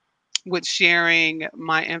 with sharing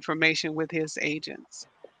my information with his agents.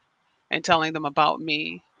 and telling them about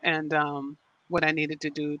me and what I needed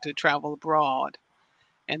to do to travel abroad.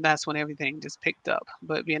 And that's when everything just picked up.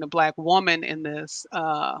 But being a Black woman in this,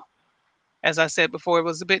 as I said before, it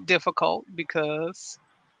was a bit difficult because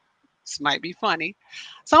this might be funny.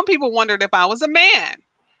 Some people wondered if I was a man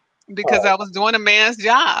because I was doing a man's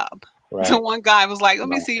job. Right. So one guy was like, "Let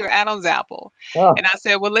me see your Adam's apple," and I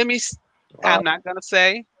said, "Well, let me." I'm not gonna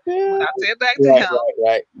say what I said back to him,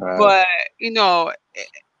 Right. but you know,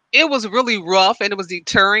 it was really rough and it was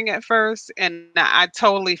deterring at first, and I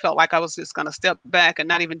totally felt like I was just gonna step back and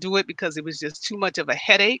not even do it because it was just too much of a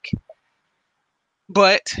headache.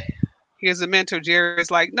 But here's a mentor,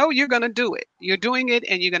 Jerry's like, "No, you're gonna do it. You're doing it,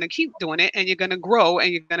 and you're gonna keep doing it, and you're gonna grow,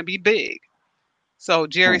 and you're gonna be big." So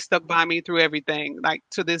Jerry stuck by me through everything, like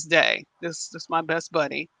to this day. This is my best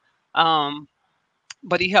buddy.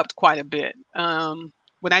 But he helped quite a bit.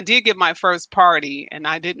 When I did give my first party and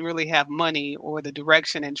I didn't really have money or the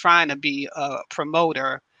direction in trying to be a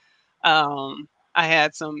promoter, I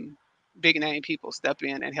had some big name people step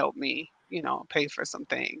in and help me, you know, pay for some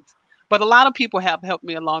things. But a lot of people have helped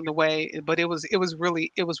me along the way, but it was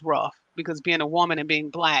rough because being a woman and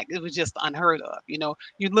being Black, it was just unheard of. You know,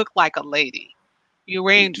 you look like a lady. You're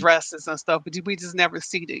wearing dresses and stuff, but we just never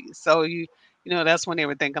see these. So you know, that's when they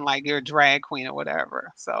were thinking like you're a drag queen or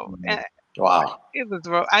whatever. So wow, it was.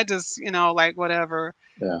 I just, you know, like whatever.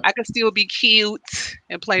 Yeah. I could still be cute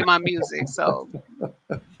and play my music. So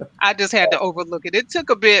I just had to overlook it. It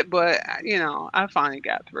took a bit, but you know, I finally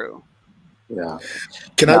got through. Yeah.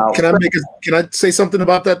 Can I say something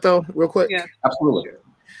about that though, real quick? Yeah, absolutely.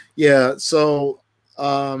 Yeah. So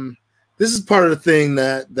this is part of the thing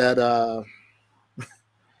that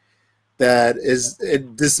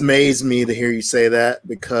it dismays me to hear you say that,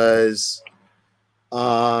 because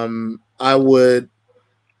I would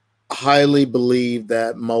highly believe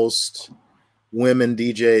that most women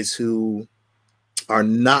DJs who are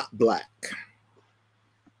not Black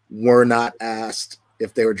were not asked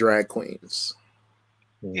if they were drag queens.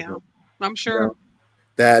 Yeah, I'm sure. You know,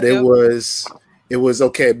 that it was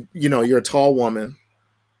okay, you know, you're a tall woman,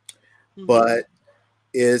 but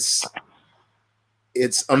it's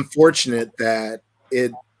unfortunate that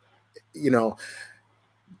you know,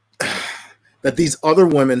 that these other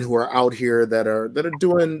women who are out here that are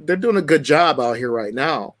doing a good job out here right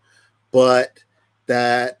now, but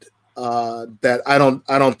that I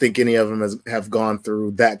don't think any of them have gone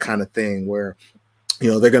through that kind of thing where, you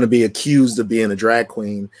know, they're going to be accused of being a drag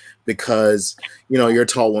queen because, you know, you're a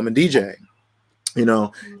tall woman DJ, you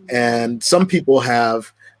know, and some people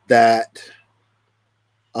have that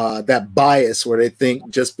bias where they think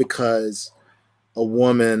just because a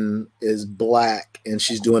woman is Black and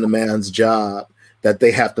she's doing a man's job that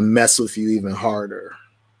they have to mess with you even harder.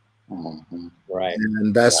 Right.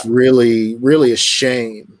 And that's really, really a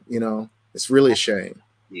shame. You know, it's really a shame.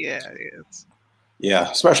 Yeah, it is.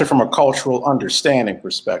 Yeah, especially from a cultural understanding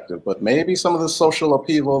perspective. But maybe some of the social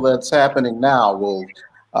upheaval that's happening now will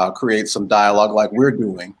create some dialogue like we're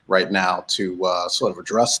doing right now to sort of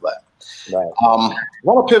address that. Right. I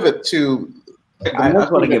want to pivot to. I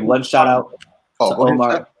just want to give one shout out to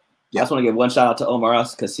Omar. Yeah. I just want to give one shout out to Omar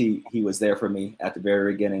Us because he was there for me at the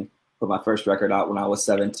very beginning. Put my first record out when I was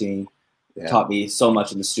 17. Yeah. Taught me so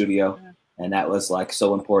much in the studio, and that was like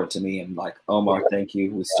so important to me. And like Omar, thank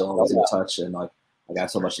you. We're still always in touch, and like I got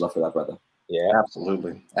so much love for that brother. Yeah,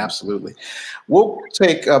 absolutely, absolutely. We'll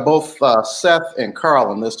take both Seth and Carl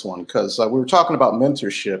on this one because we were talking about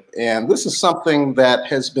mentorship, and this is something that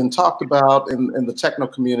has been talked about in the techno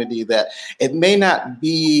community. That it may not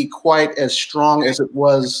be quite as strong as it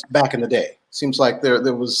was back in the day. Seems like there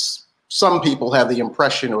was. Some people have the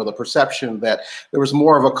impression or the perception that there was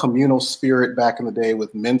more of a communal spirit back in the day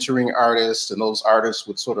with mentoring artists, and those artists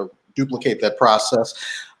would sort of duplicate that process.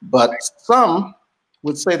 But some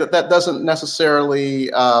would say that that doesn't necessarily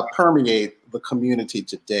permeate the community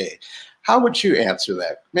today. How would you answer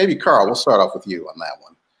that? Maybe Carl, we'll start off with you on that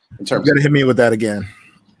one. In terms, you gotta hit me with that again.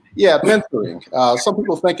 Yeah, mentoring. Some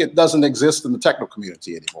people think it doesn't exist in the techno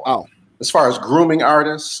community anymore. Oh, as far as grooming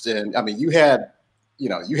artists, and I mean, you had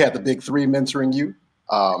the big three mentoring you,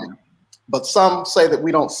 but some say that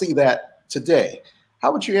we don't see that today.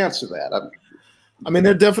 How would you answer that? I mean,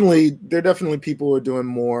 there are definitely people who are doing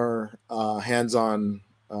more hands-on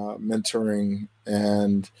mentoring,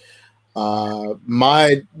 and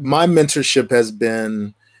my mentorship has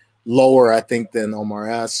been lower, I think, than Omar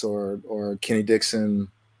S. or Kenny Dixon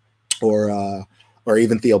or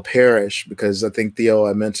even Theo Parrish, because I think Theo,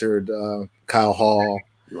 I mentored Kyle Hall.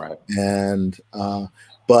 Right. And,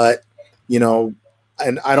 but, you know,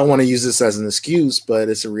 and I don't want to use this as an excuse, but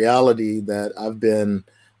it's a reality that I've been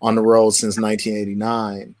on the road since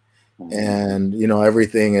 1989. and you know,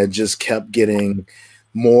 everything had just kept getting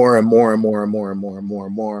more and more and more and more and more and more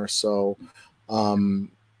and more. So, you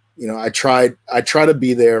know, I try to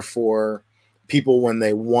be there for people when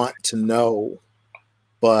they want to know,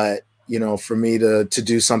 but you know, for me to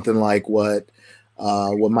do something like what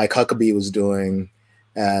Mike Huckabee was doing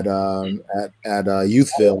at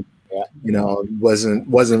Youthville, you know,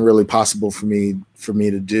 wasn't really possible for me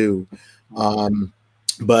to do.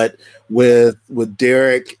 But with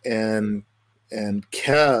Derek and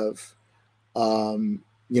Kev,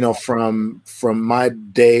 you know, from my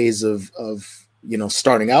days of you know,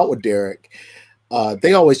 starting out with Derek,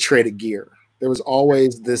 they always traded gear. There was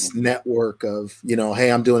always this network of, you know,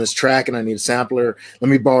 hey, I'm doing this track and I need a sampler.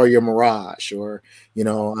 Let me borrow your Mirage, or, you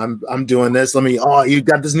know, I'm doing this. Let me, oh, you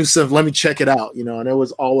got this new stuff. Let me check it out. You know, and there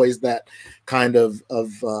was always that kind of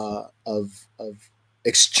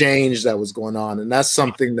exchange that was going on. And that's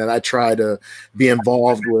something that I try to be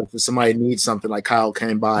involved with. If somebody needs something, like Kyle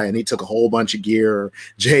came by and he took a whole bunch of gear, or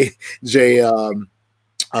Jay Daniel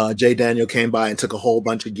came by and took a whole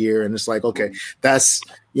bunch of gear. And it's like, okay, that's,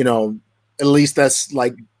 you know, at least that's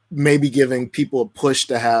like maybe giving people a push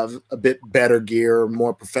to have a bit better gear or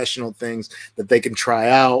more professional things that they can try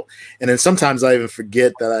out. And then sometimes I even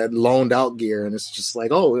forget that I loaned out gear, and it's just like,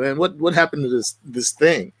 oh man, what happened to this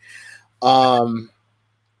thing?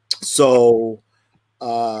 So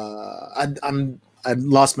I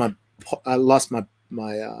lost my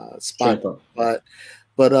spot,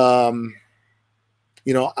 but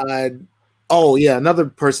you know, another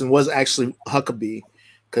person was actually Huckabee,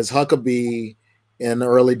 because Huckabee in the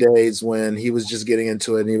early days when he was just getting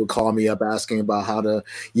into it, and he would call me up asking about how to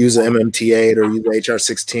use an MMT8 or use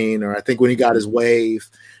HR16, or I think when he got his Wave,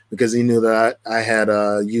 because he knew that I had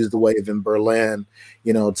used the Wave in Berlin,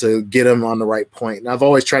 you know, to get him on the right point. And I've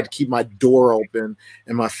always tried to keep my door open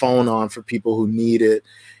and my phone on for people who needed,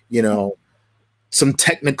 you know, some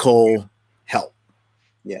technical help.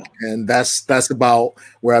 Yeah. And that's about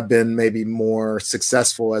where I've been maybe more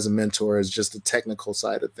successful as a mentor, is just the technical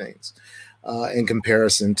side of things, in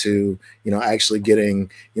comparison to, you know, actually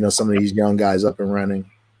getting, you know, some of these young guys up and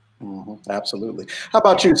running. Absolutely. How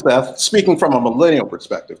about you, Seth? Speaking from a millennial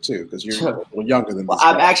perspective too, because you're a little younger than this.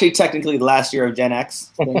 I'm actually technically the last year of Gen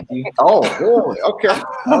X. Thank you. Oh, really? Okay.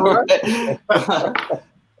 All right.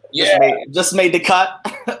 Just made the cut.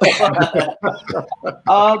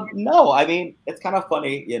 No, I mean, it's kind of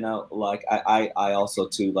funny, you know, like I also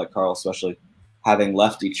too, like Carl, especially having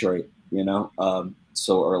left Detroit, you know,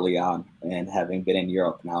 so early on, and having been in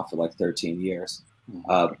Europe now for like 13 years.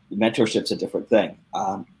 Mentorship's a different thing.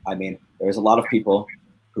 I mean, there's a lot of people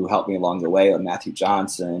who helped me along the way, like Matthew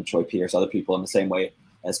Johnson, Troy Pierce, other people in the same way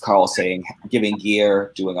as Carl saying, giving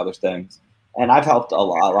gear, doing other things. And I've helped a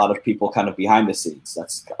lot of people kind of behind the scenes.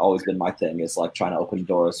 That's always been my thing, is like trying to open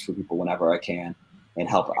doors for people whenever I can and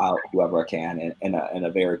help out whoever I can in a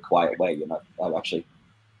very quiet way. You know, I've actually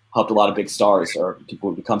helped a lot of big stars, or people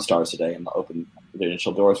who become stars today, and open the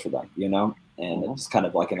initial doors for them, you know, and it's kind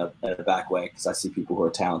of like in a back way, because I see people who are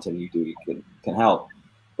talented and you can help.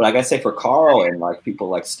 But I gotta say, for Carl and like people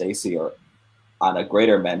like Stacey, or on a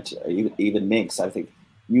greater mentor, even Minx, I think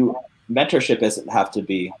mentorship doesn't have to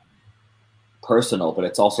be personal, but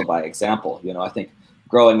it's also by example. You know, I think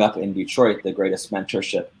growing up in Detroit, the greatest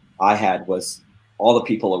mentorship I had was all the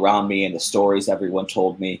people around me and the stories everyone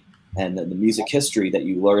told me, and the music history that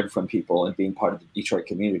you learned from people and being part of the Detroit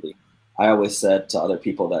community. I always said to other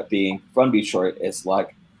people that being from Detroit is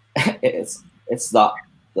like, it's the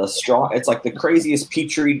strong, it's like the craziest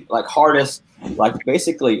petri, like hardest, like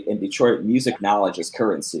basically in Detroit, music knowledge is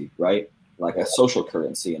currency, right? Like a social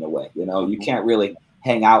currency in a way. You know, you can't really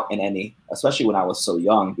hang out in any, especially when I was so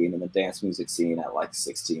young, being in the dance music scene at like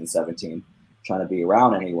 16, 17, trying to be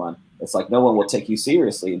around anyone. It's like no one will take you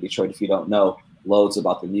seriously in Detroit if you don't know loads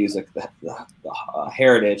about the music, the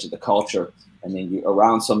heritage, the culture, and then you're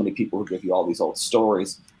around so many people who give you all these old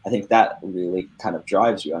stories. I think that really kind of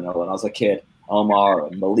drives you. I know when I was a kid, Omar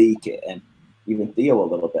and Malik and even Theo a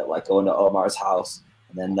little bit, like going to Omar's house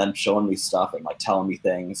and then them showing me stuff and like telling me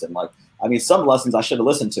things, and like, I mean, some lessons I should have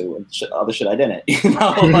listened to, and other shit I didn't. You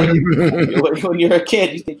know, like when you're a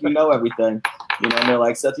kid, you think you know everything, you know, and they're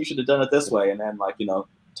like, Seth, you should have done it this way. And then like, you know,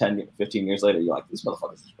 10, 15 years later, you're like, this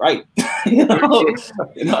motherfucker's right. you know,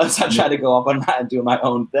 so I try to go up on that and do my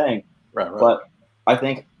own thing. Right. But I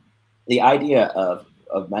think the idea of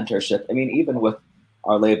mentorship, I mean, even with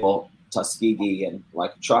our label Tuskegee and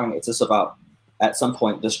like trying, it's just about at some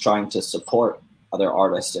point just trying to support other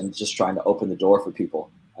artists and just trying to open the door for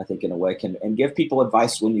people. I think in a way and give people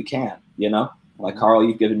advice when you can, you know, Like, Carl,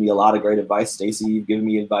 you've given me a lot of great advice. Stacey, you've given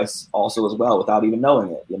me advice also as well without even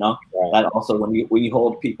knowing it, you know? That also, when you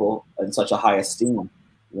hold people in such a high esteem,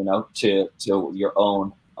 you know, to your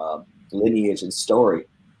own lineage and story,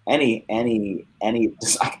 I mean,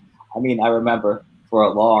 I remember for a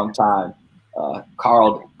long time,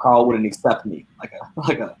 Carl wouldn't accept me like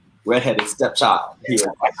a redheaded stepchild. He was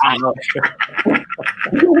like, I know.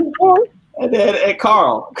 And then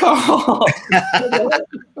Carl,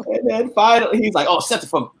 and then finally he's like, oh,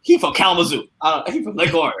 Seth he from Kalamazoo, he from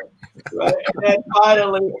Lake Orion, right? And then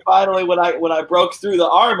finally when I broke through the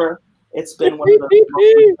armor, it's been one of the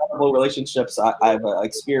most incredible relationships I've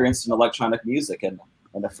experienced in electronic music, and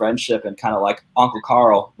the friendship, and kind of like Uncle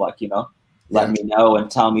Carl, like, you know, let me know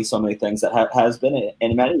and tell me so many things that has been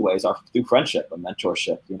in many ways are through friendship and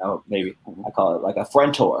mentorship. You know, maybe I call it like a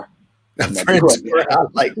friend tour. I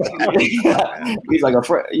like that. Yeah. He's like a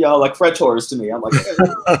friend, you know, like friend tours to me. I'm like,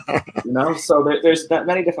 you know, so there's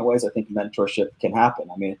many different ways I think mentorship can happen.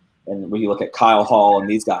 I mean, and when you look at Kyle Hall and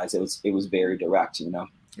these guys, it was very direct, you know.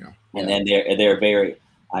 Yeah. And then they're very.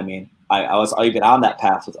 I mean, I was even on that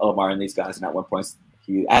path with Omar and these guys, and at one point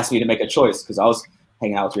he asked me to make a choice because I was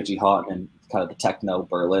hanging out with Richie Houghton and kind of the techno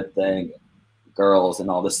Berlin thing, girls and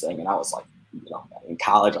all this thing, and I was like, you know, in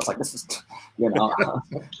college, I was like, this is, you know.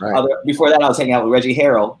 Before that, I was hanging out with Reggie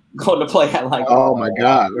Harrell, going to play at like, oh my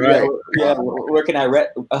God, right? Yeah, working at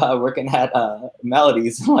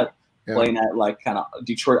Melodies, like playing at like kind of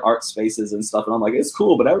Detroit art spaces and stuff, and I'm like, it's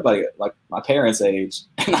cool, but everybody like my parents' age,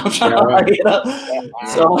 and I'm trying to, like, you know.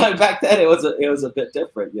 So back then, it was a bit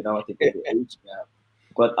different, you know. I think the age gap.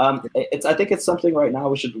 But I think it's something right now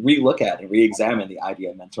we should relook at and re-examine the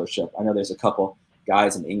idea of mentorship. I know there's a couple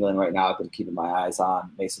guys in England right now I've been keeping my eyes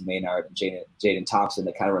on, Mason Maynard and Jaden Thompson,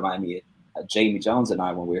 that kind of remind me of Jamie Jones and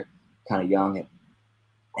I when we were kind of young.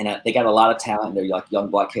 And they got a lot of talent. They're like young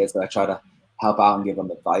black kids that I try to help out and give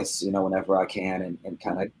them advice, you know, whenever I can, and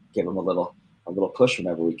kind of give them a little push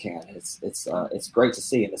whenever we can. It's great to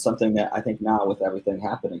see, and it's something that I think now with everything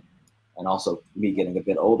happening, and also me getting a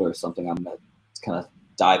bit older, something I'm gonna kind of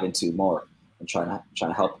dive into more and trying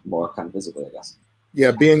to help more kind of visibly, I guess.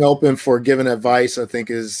 Yeah, being open for giving advice, I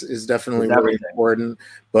think, is definitely really important.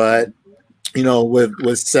 But you know,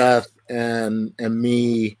 with Seth and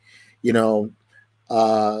me, you know,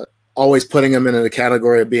 always putting him into the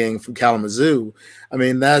category of being from Kalamazoo. I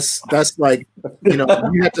mean, that's like, you know,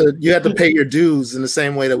 you had to pay your dues in the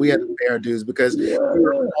same way that we had to pay our dues, because we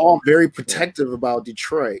were all very protective about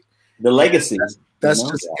Detroit. The legacy. That's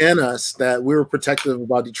just in us, that we were protective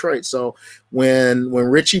about Detroit. So when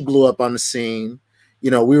Richie blew up on the scene,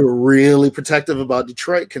 you know, we were really protective about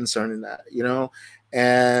Detroit concerning that, you know,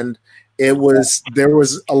 and there was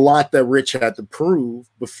a lot that Rich had to prove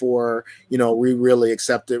before, you know, we really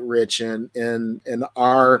accepted Rich in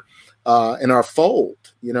our fold,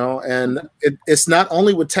 you know. And it's not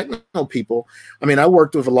only with techno people. I mean, I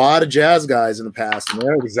worked with a lot of jazz guys in the past, and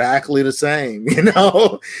they're exactly the same, you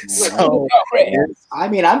know. So I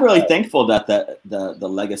mean, I'm really thankful that the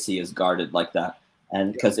legacy is guarded like that,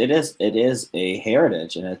 and because it is a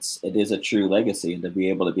heritage, and it is a true legacy, and to be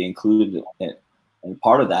able to be included in it. And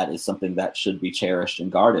part of that is something that should be cherished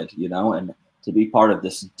and guarded, you know, and to be part of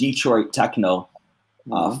this Detroit techno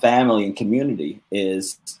family and community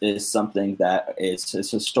is something that is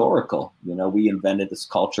historical. You know, we invented this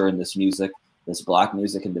culture and this music, this black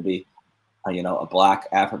music, and to be, you know, a black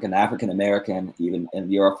African American, even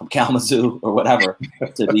in Europe from Kalamazoo or whatever,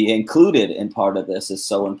 to be included in part of this is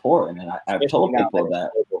so important. And I've told people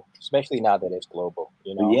that, especially now that it's global,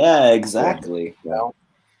 you know. Yeah, exactly. You know?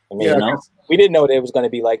 I mean, you know, we didn't know that it was going to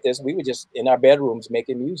be like this. We were just in our bedrooms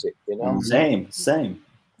making music, you know. Same.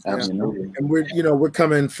 Absolutely. And we're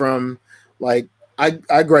coming from, like,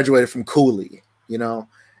 I graduated from Cooley, you know,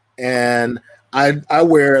 and I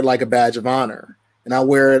wear it like a badge of honor, and I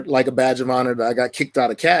wear it like a badge of honor that I got kicked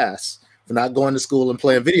out of Cass for not going to school and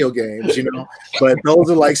playing video games, you know. But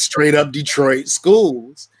those are like straight up Detroit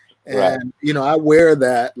schools, and you know, I wear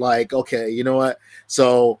that like, okay, you know what?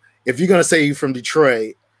 So if you're gonna say you're from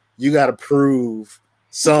Detroit, you got to prove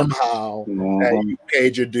somehow that you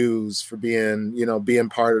paid your dues for being, you know, being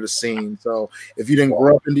part of the scene. So if you didn't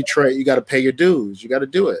grow up in Detroit, you got to pay your dues. You got to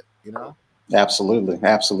do it, you know? Absolutely.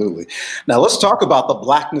 Now let's talk about the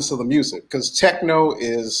blackness of the music, because techno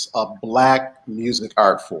is a black music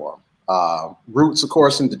art form. Roots, of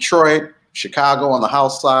course, in Detroit, Chicago on the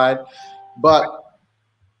house side. But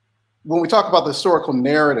when we talk about the historical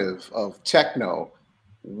narrative of techno,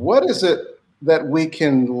 what is it that we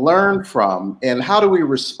can learn from, and how do we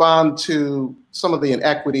respond to some of the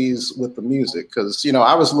inequities with the music? Because, you know,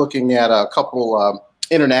 I was looking at a couple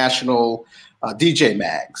international DJ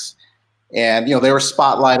mags, And, you know, they were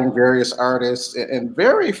spotlighting various artists, and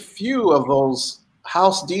very few of those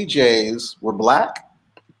house DJs were black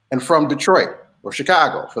and from Detroit or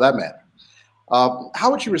Chicago, for that matter. How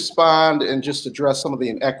would you respond and just address some of the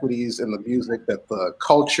inequities in the music that the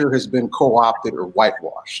culture has been co-opted or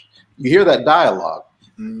whitewashed? You hear that dialogue.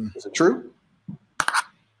 Is it true?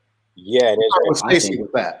 Yeah, it is. Stacey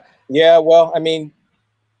with that. Yeah, well, I mean,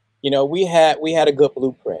 you know, we had a good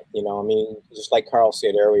blueprint. You know, I mean, just like Carl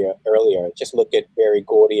said earlier, just look at Berry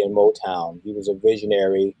Gordy and Motown. He was a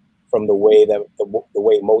visionary from the way that the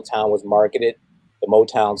way Motown was marketed, the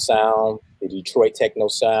Motown sound, the Detroit techno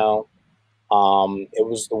sound. It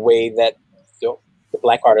was the way that the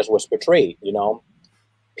black artist was portrayed. You know,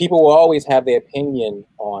 people will always have their opinion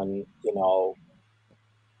on, you know,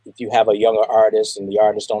 if you have a younger artist and the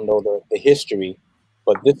artist don't know the history.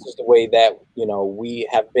 But this is the way that, you know, we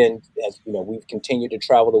have been, as you know, we've continued to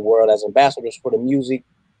travel the world as ambassadors for the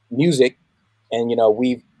music, and you know,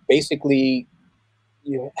 we've basically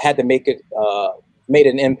had to make it made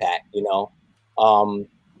an impact. You know,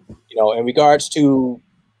 in regards to,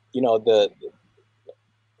 you know, the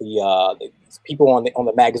people on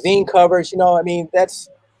the magazine covers. You know, I mean, I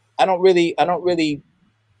don't really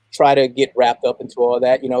try to get wrapped up into all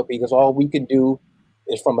that. You know, because all we can do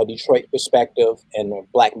is from a Detroit perspective and a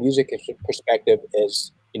black music perspective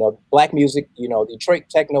is, you know, black music, you know, Detroit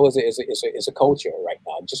techno is a culture right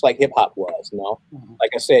now, just like hip hop was, you know. Like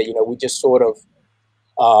I said, you know, we just sort of,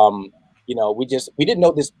 you know, we didn't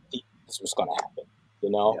know this was going to happen, you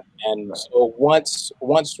know. Yeah. And so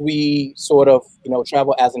once we sort of, you know,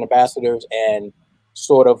 travel as an ambassadors and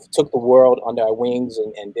sort of took the world under our wings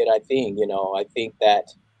and did our thing, you know, I think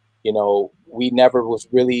that, you know, we never was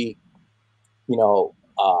really, you know,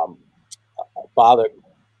 bothered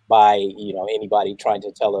by, you know, anybody trying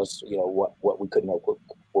to tell us, you know, what we could know,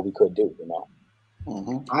 what we could do, you know.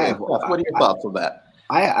 What are your thoughts on that?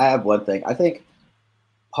 I have one thing. I think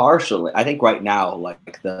partially, I think right now,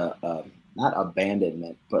 like the not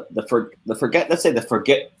abandonment, but let's say the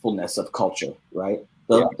forgetfulness of culture, right?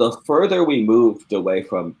 The further we moved away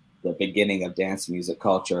from the beginning of dance music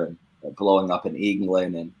culture and blowing up in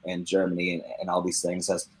England and Germany and all these things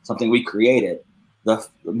as something we created, the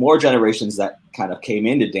more generations that kind of came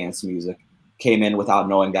into dance music came in without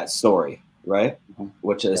knowing that story, right?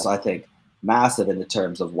 Which is, I think, massive in the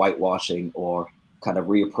terms of whitewashing or kind of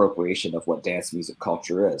reappropriation of what dance music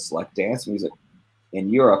culture is. Like dance music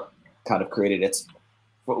in Europe kind of created it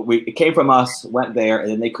came from us, went there,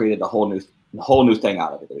 and then they created a whole new thing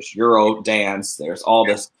out of it. There's Euro dance, there's all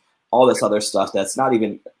this other stuff that's not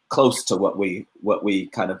even close to what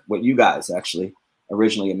you guys actually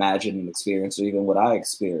originally imagined and experienced, or even what I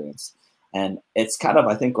experienced. And it's kind of,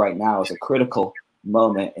 I think right now is a critical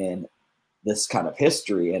moment in this kind of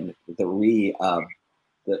history and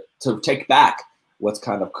to take back what's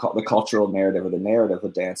kind of the cultural narrative or the narrative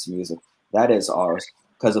of dance music that is ours,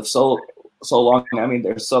 because of so long. I mean,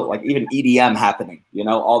 there's so, like, even EDM happening, you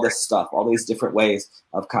know, all this stuff, all these different ways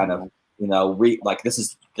of kind of, you know, like this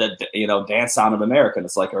is the, you know, dance sound of America, and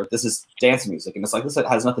it's like, or this is dance music, and it's like, this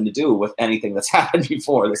has nothing to do with anything that's happened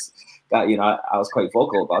before. This guy, you know, I was quite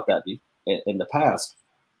vocal about that in the past,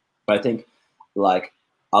 but I think like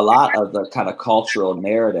a lot of the kind of cultural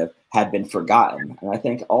narrative had been forgotten, and I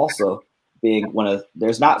think also being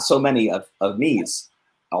there's not so many of me's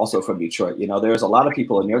also from Detroit. You know, there's a lot of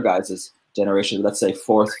people in your guys' generation, let's say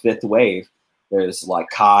fourth, fifth wave. There's like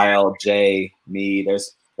Kyle, Jay, me.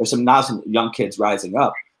 There's some young kids rising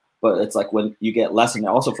up, but it's like when you get less, and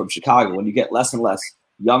also from Chicago, when you get less and less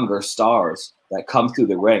younger stars that come through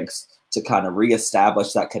the ranks to kind of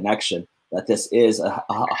reestablish that connection that this is a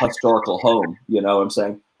historical home, you know what I'm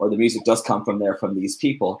saying? Or the music does come from there, from these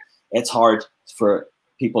people. It's hard for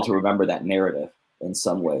people to remember that narrative in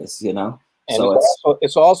some ways, you know? And so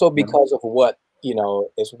it's also because of what, you know,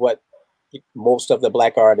 is what most of the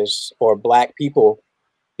black artists or black people,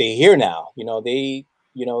 they hear now. You know, they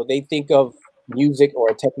think of music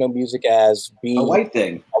or techno music as being a white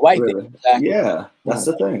thing. A white thing. Exactly. Yeah, that's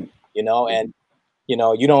the thing. You know, and you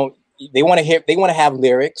know, they want to have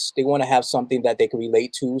lyrics, they want to have something that they can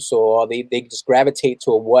relate to. So they just gravitate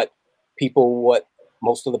to what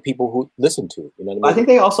most of the people who listen to, you know what I mean? I think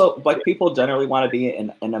they also, like, people generally want to be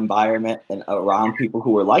in an environment and around people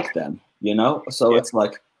who are like them, you know? So it's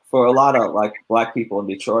like, for a lot of like black people in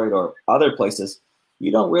Detroit or other places, they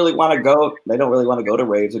don't really want to go to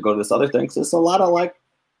raves or go to this other thing. So it's a lot of like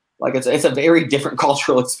it's a very different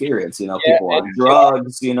cultural experience, you know, people on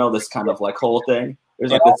drugs, you know, this kind of like whole thing.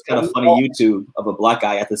 There's like this kind of funny YouTube of a black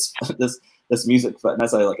guy at this music, and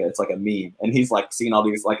that's like it's like a meme, and he's like seeing all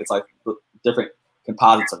these, like, it's like different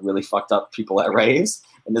composites of really fucked up people at raves,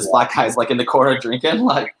 and this black guy's like in the corner drinking,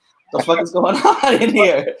 like, the fuck is going on in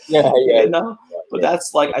here? Yeah. You know? But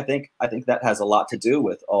that's like, I think that has a lot to do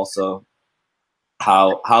with also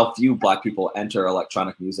how few black people enter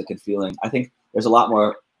electronic music and feeling. I think there's a lot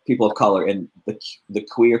more people of color in the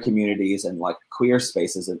queer communities and like queer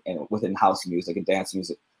spaces and within house music and dance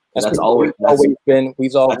music. That's always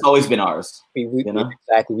been ours. You know?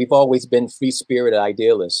 Exactly. We've always been free-spirited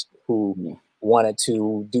idealists who wanted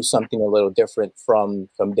to do something a little different from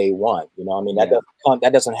day one. You know, I mean,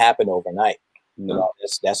 that doesn't happen overnight. No. You know,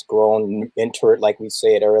 that's grown into it, like we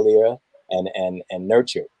said earlier, and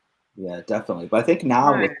nurtured. Yeah, definitely. But I think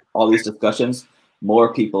now with all these discussions,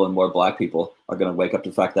 more people and more black people are going to wake up to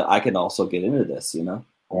the fact that I can also get into this, you know?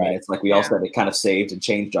 I mean, it's like we all said it kind of saved and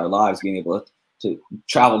changed our lives, being able to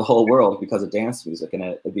travel the whole world because of dance music. And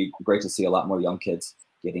it'd be great to see a lot more young kids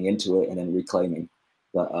getting into it and then reclaiming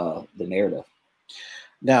the narrative.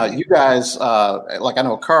 Now, you guys, like I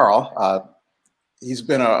know Carl, he's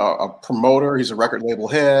been a promoter. He's a record label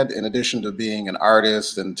head, in addition to being an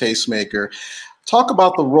artist and tastemaker. Talk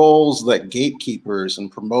about the roles that gatekeepers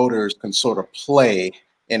and promoters can sort of play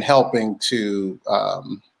in helping to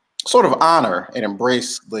sort of honor and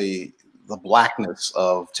embrace the blackness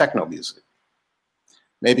of techno music.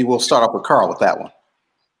 Maybe we'll start off with Carl with that one.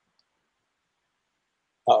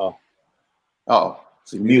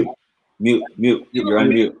 So mute. You're on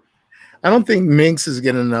mute. I don't think Minx is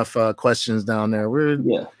getting enough questions down there.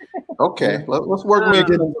 Okay. Let's work me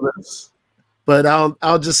get into this. But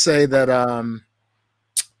I'll just say that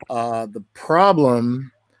the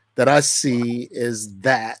problem that I see is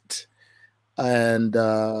that, and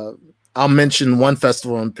I'll mention one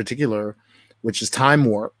festival in particular, which is Time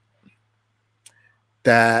Warp.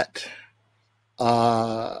 That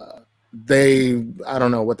I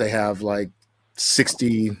don't know what they have, like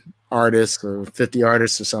 60 artists or 50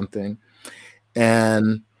 artists or something.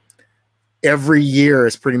 And every year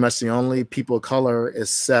is pretty much the only people of color is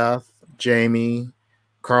Seth, Jamie,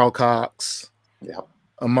 Carl Cox,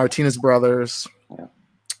 Martinez Brothers,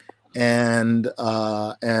 and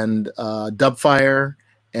Dubfire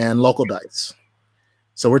and Local Dice.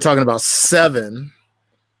 So we're talking about 7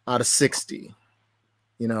 out of 60.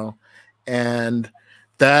 You know, and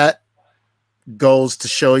that goes to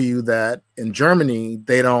show you that in Germany,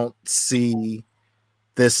 they don't see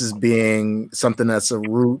this as being something that's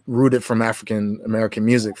rooted from African American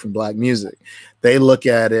music, from black music. They look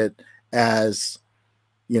at it as,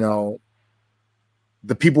 you know,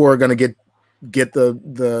 the people who are going to get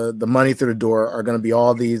the money through the door are going to be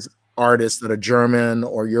all these artists that are German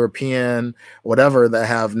or European, whatever, that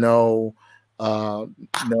have no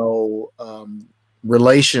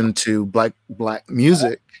relation to black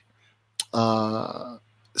music.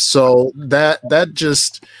 So that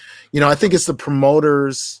just, you know, I think it's the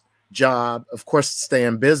promoter's job, of course, to stay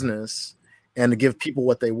in business and to give people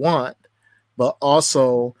what they want, but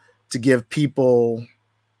also to give people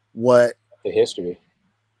what the history.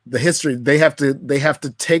 They have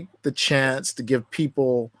to take the chance to give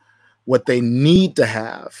people what they need to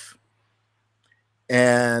have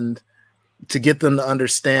and to get them to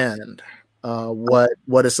understand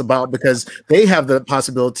what it's about, because they have the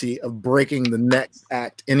possibility of breaking the next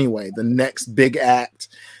act anyway, the next big act,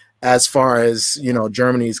 as far as, you know,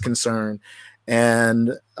 Germany is concerned.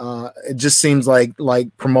 And it just seems like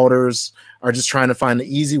promoters are just trying to find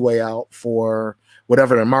the easy way out for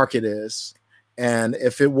whatever their market is. And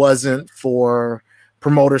if it wasn't for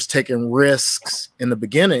promoters taking risks in the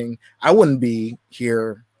beginning, I wouldn't be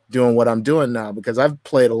here doing what I'm doing now, because I've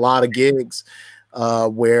played a lot of gigs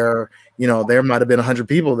where, you know, there might have been 100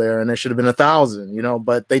 people there and there should have been 1,000, you know,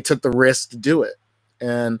 but they took the risk to do it.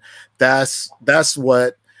 And that's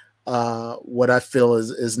what I feel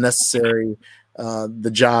is necessary,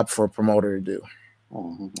 the job for a promoter to do.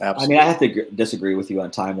 I mean, I have to disagree with you on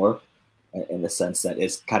Time Warp in the sense that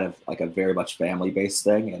it's kind of like a very much family-based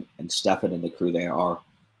thing, and Stefan and the crew there are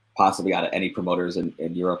possibly out of any promoters in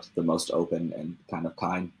Europe the most open and kind of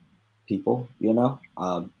kind people, you know.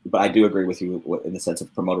 But I do agree with you in the sense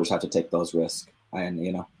of promoters have to take those risks and,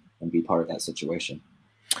 you know, and be part of that situation,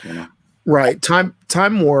 you know. Right. Time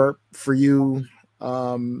Warp for you,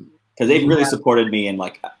 because they've really supported me, and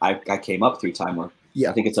like I came up through Time Warp.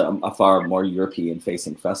 I think it's a far more European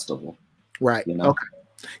facing festival, right? You know? Okay.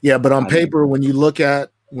 Yeah, but on paper, when you look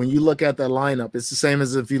at that lineup, it's the same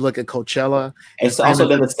as if you look at Coachella. It's also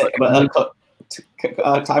been the same,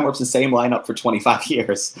 but Time Warp's the same lineup for 25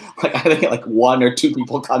 years. Like, I think like 1 or 2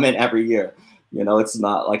 people come in every year. You know, it's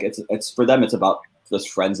not like it's for them. It's about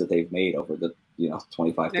just friends that they've made over the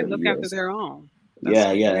 25, 30 years. They look after their own.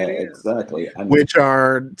 Yeah, yeah, exactly. I mean, which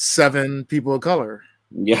are 7 people of color.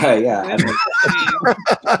 Yeah, yeah. I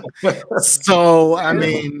mean, so I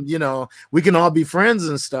mean, you know, we can all be friends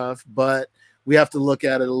and stuff, but we have to look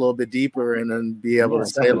at it a little bit deeper and then be able to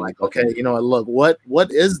say, like, okay, you know, look,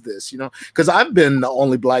 what is this? You know, because I've been the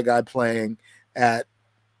only black guy playing at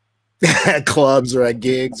clubs or at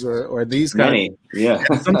gigs or these kinds. Yeah.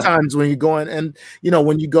 And sometimes when you go in, and you know,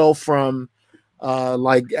 when you go from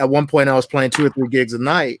like at one point I was playing 2 or 3 gigs a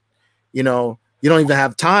night, you know, you don't even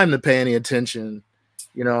have time to pay any attention,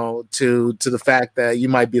 you know, to the fact that you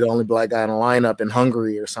might be the only black guy in a lineup in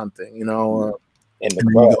Hungary or something, you know, or and then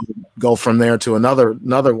you go from there to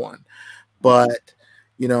another one. But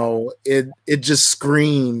you know, it just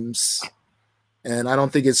screams, and I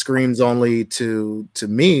don't think it screams only to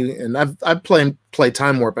me. And I've played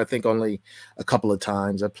Time Warp, I think only a couple of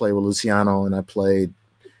times. I played with Luciano, and I played,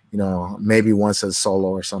 you know, maybe once as solo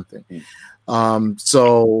or something.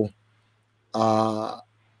 So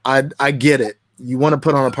I get it. You want to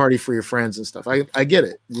put on a party for your friends and stuff. I get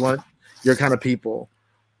it. You want your kind of people,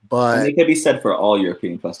 but and it can be said for all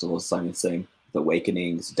European festivals. I mean, saying the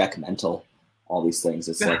Awakenings, Detrimental, all these things.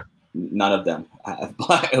 It's like none of them have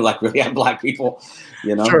black, like really have black people.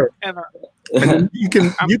 You know, sure. Ever. You can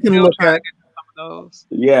look at some of those.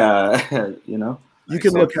 Yeah, you know, you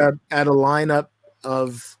can look at a lineup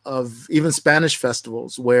of even Spanish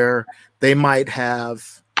festivals where they might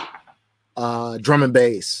have drum and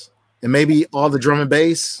bass. And maybe all the drum and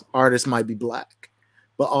bass artists might be black,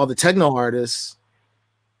 but all the techno artists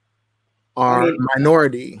are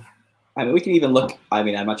minority. I mean, we can even look, I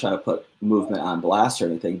mean, I'm not trying to put movement on blast or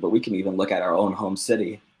anything, but we can even look at our own home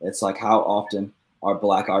city. It's like how often are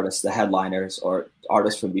black artists the headliners, or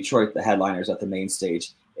artists from Detroit the headliners at the main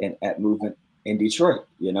stage at movement in Detroit,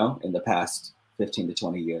 you know, in the past 15 to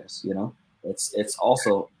 20 years, you know? I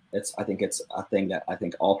think it's a thing that I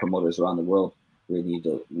think all promoters around the world really need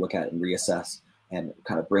to look at and reassess and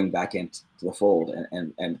kind of bring back into the fold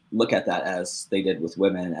and look at that as they did with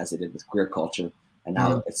women, as they did with queer culture. And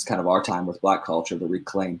now it's kind of our time with black culture to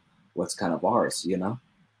reclaim what's kind of ours, you know?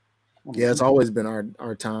 Yeah, it's always been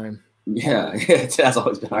our time. Yeah, it has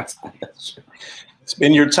always been our time. That's true. It's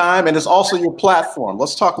been your time, and it's also your platform.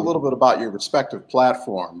 Let's talk a little bit about your respective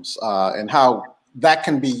platforms and how that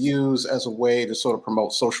can be used as a way to sort of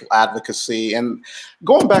promote social advocacy. And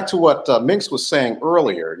going back to what Minx was saying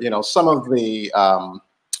earlier, you know, some of the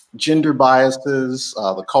gender biases,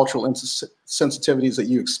 the cultural sensitivities that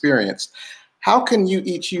you experienced, how can you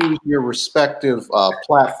each use your respective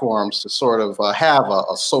platforms to sort of have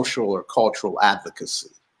a social or cultural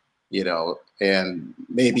advocacy, you know, and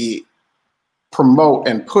maybe promote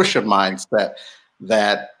and push a mindset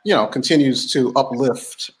that, you know, continues to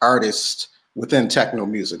uplift artists within techno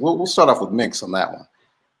music? We'll start off with Minx on that one.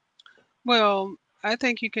 Well, I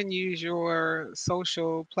think you can use your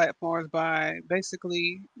social platforms by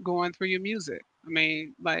basically going through your music. I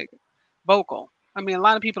mean, like vocal. I mean, a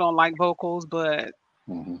lot of people don't like vocals, but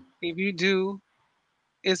if you do,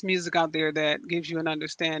 it's music out there that gives you an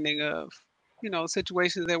understanding of, you know,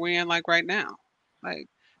 situations that we're in, like right now. Like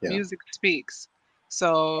music speaks.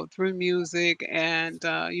 So through music and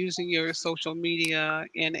using your social media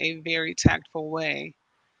in a very tactful way,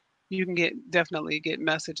 you can definitely get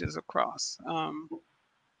messages across.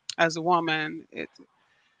 As a woman,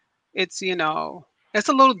 it's you know, it's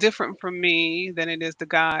a little different for me than it is the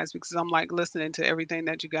guys, because I'm like listening to everything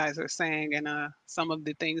that you guys are saying, and some of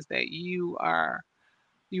the things that you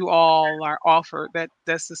all are offered,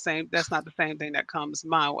 that's not the same thing that comes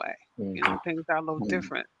my way. You know, things are a little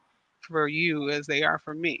different for you as they are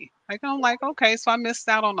for me. Like, I'm like, okay, so I missed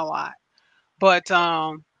out on a lot, but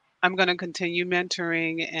I'm going to continue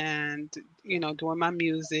mentoring and, you know, doing my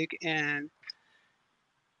music and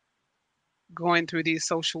going through these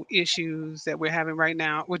social issues that we're having right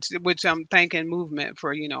now, which I'm thanking movement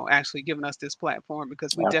for, you know, actually giving us this platform,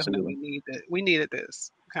 because we definitely needed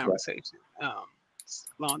this conversation. It's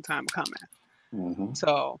a long time coming.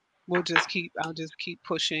 So I'll just keep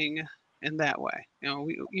pushing in that way.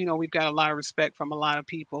 You know, we've got a lot of respect from a lot of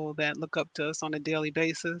people that look up to us on a daily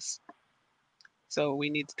basis. So we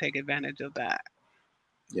need to take advantage of that.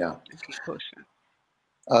 Yeah. And keep pushing.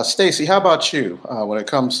 Stacey, how about you when it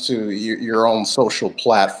comes to your own social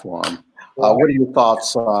platform? What are your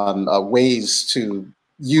thoughts on ways to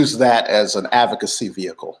use that as an advocacy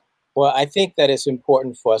vehicle? Well, I think that it's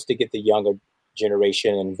important for us to get the younger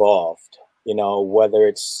generation involved. You know, whether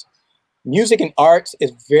it's music and arts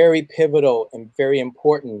is very pivotal and very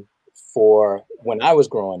important for when I was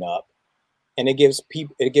growing up. And it gives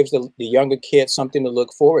the younger kids something to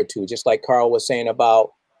look forward to, just like Carl was saying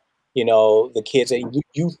about you know, the kids that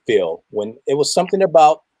you feel when it was something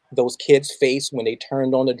about those kids' face when they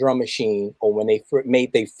turned on the drum machine or when they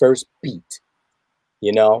made their first beat,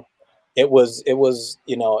 you know, it was,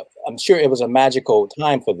 you know, I'm sure it was a magical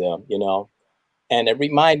time for them, you know, and it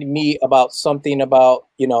reminded me about something about,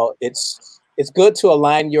 you know, it's good to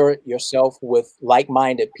align yourself with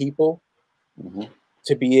like-minded people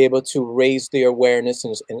to be able to raise their awareness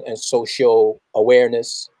and social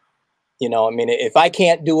awareness. You know, I mean, if I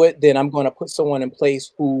can't do it, then I'm going to put someone in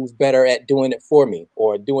place who's better at doing it for me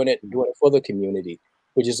or doing it for the community,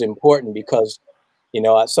 which is important because, you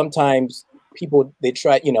know, sometimes people, they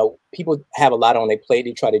try, you know, people have a lot on their plate.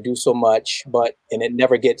 They try to do so much, and it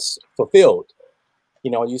never gets fulfilled.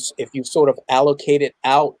 You know, if you sort of allocate it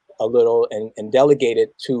out a little and delegate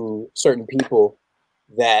it to certain people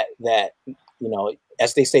that, you know,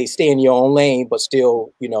 as they say, stay in your own lane, but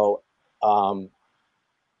still, you know,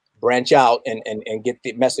 branch out and get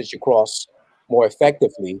the message across more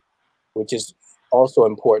effectively, which is also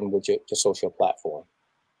important with your social platform.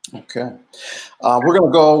 Okay. We're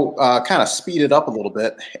going to go kind of speed it up a little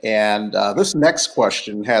bit. And this next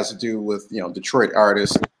question has to do with, you know, Detroit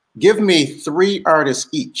artists. Give me 3 artists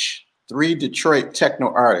each, 3 Detroit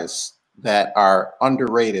techno artists that are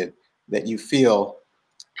underrated that you feel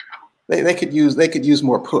they could use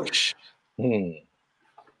more push. And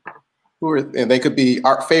they could be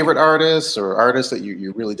favorite artists or artists that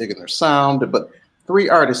you really dig in their sound, but 3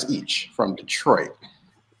 artists each from Detroit.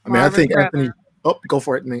 I mean, Marvin I think Prather. Anthony. Oh, go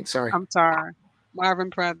for it, Nate. Sorry. I'm sorry. Marvin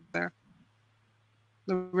Prather.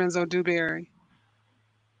 Lorenzo Dewberry.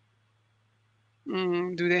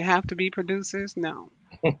 Do they have to be producers? No.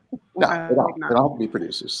 No, they don't have to be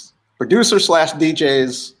producers. Producers /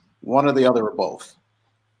 DJs, one or the other or both.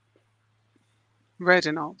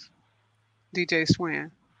 Reginald. DJ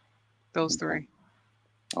Swin. Those 3.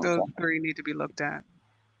 Okay. Those 3 need to be looked at.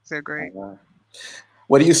 They're great.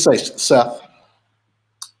 What do you say, Seth?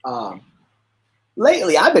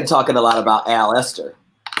 Lately, I've been talking a lot about Al Esther.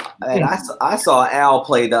 And I saw Al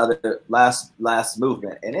play the other last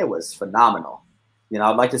movement, and it was phenomenal. You know,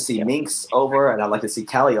 I'd like to see Minx over, and I'd like to see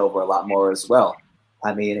Kelly over a lot more as well.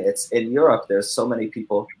 I mean, it's in Europe. There's so many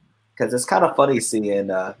people, because it's kind of funny seeing,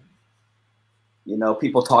 you know,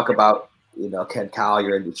 people talk about, you know, Ken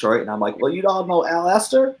Collier in Detroit, and I'm like, well, you don't know Al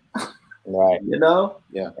Esther, right? You know,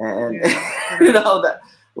 and you know that,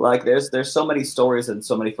 like, there's so many stories and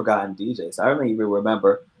so many forgotten DJs. I don't even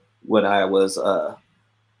remember when I was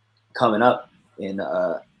coming up in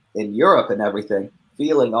Europe and everything,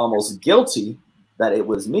 feeling almost guilty that it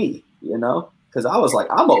was me, you know, because I was like,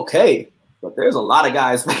 I'm okay, but there's a lot of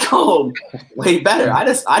guys back home way better. I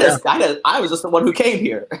was just the one who came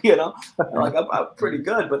here, you know, like I'm pretty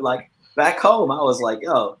good, but like back home, I was like,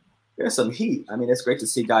 yo, there's some heat. I mean, it's great to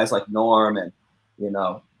see guys like Norm and, you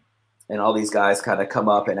know, and all these guys kind of come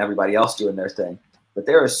up and everybody else doing their thing. But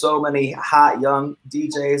there are so many hot young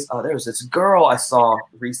DJs. Oh, there was this girl I saw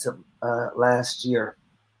last year.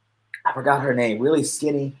 I forgot her name. Really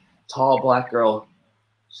skinny, tall black girl.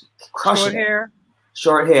 Crushing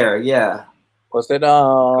Short hair, yeah. Was it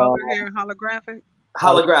color hair, holographic?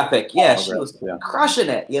 Holographic, yeah. She was crushing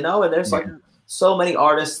it, you know. And there's like so many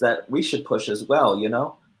artists that we should push as well, you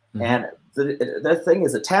know. And the thing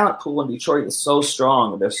is, the talent pool in Detroit is so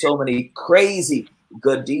strong. There's so many crazy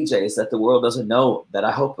good DJs that the world doesn't know, that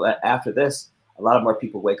I hope that after this, a lot of more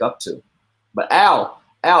people wake up to. But Al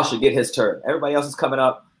should get his turn. Everybody else is coming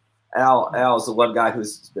up. Al's the one guy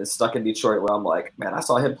who's been stuck in Detroit where I'm like, man, I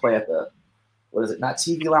saw him play at the, what is it, not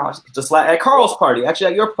TV Lounge, just at Carl's party, actually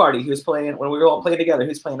at your party. He was playing, when we were all playing together, he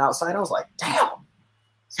was playing outside. I was like, damn.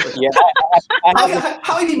 Yeah,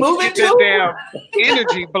 how he moving too? Damn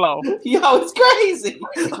energy blow. Yo, it's crazy.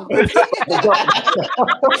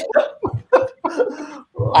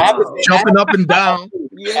 I have to say, jumping up and down.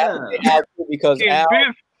 Yeah, because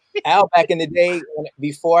Al back in the day,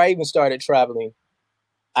 before I even started traveling,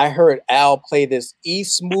 I heard Al play this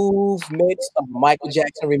E-Smooth mix of Michael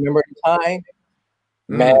Jackson, Remember the Time.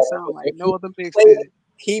 Man, like no other mix.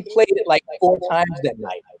 He played it like 4 times that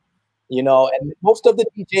night. You know, and most of the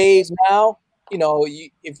DJs now, you know,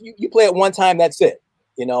 if you play it one time, that's it.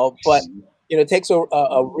 You know, but you know, it takes a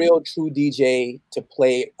real true DJ to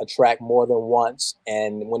play a track more than once.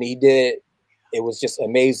 And when he did, it was just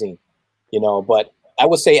amazing. You know, but I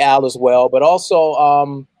would say Al as well, but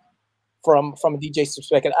also from a DJ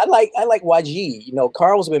perspective, I like YG. You know,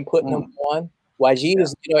 Carl's been putting him on. YG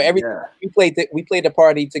is, you know, everything. We played the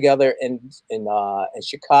party together in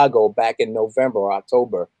Chicago back in November or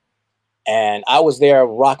October. And I was there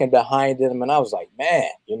rocking behind him, and I was like, man,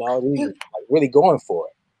 you know, he's like really going for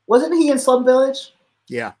it. Wasn't he in Slum Village?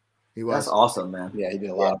 Yeah. He was. That's awesome, man. Yeah, he did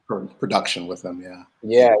a lot of production with them.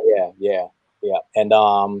 Yeah. Yeah. And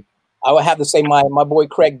I would have to say my boy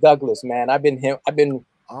Craig Douglas, man. I've been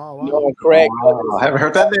Oh, wow. knowing Craig. Wow, I haven't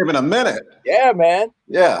heard that name in a minute. Yeah, man.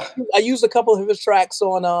 Yeah. I used a couple of his tracks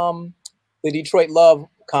on the Detroit Love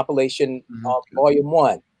compilation, Volume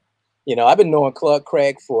 1. You know, I've been knowing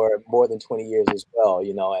Craig for more than 20 years as well,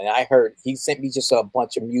 you know, and I heard he sent me just a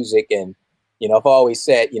bunch of music, and, you know, I've always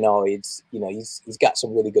said, you know, he's got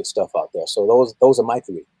some really good stuff out there. So those are my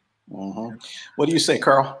three. What do you say,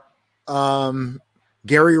 Carl?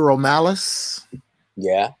 Gary Romalis.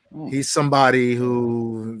 Yeah. He's somebody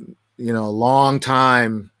who, you know, a long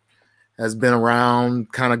time has been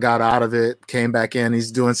around, kind of got out of it, came back in.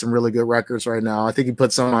 He's doing some really good records right now. I think he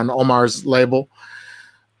put some on Omar's label.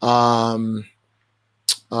 Al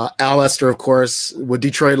Lester, of course, with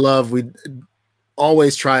Detroit Love, we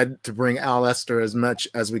always tried to bring Al Lester as much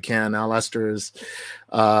as we can. Al Lester is,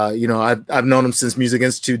 you know, I've known him since Music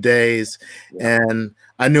Institute days, and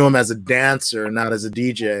I knew him as a dancer, not as a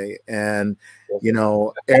DJ. And, you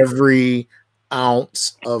know, every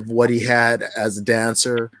ounce of what he had as a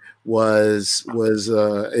dancer is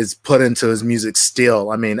put into his music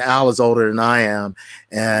still. I mean, Al is older than I am,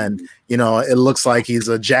 and you know, it looks like he's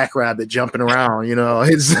a jackrabbit jumping around. You know,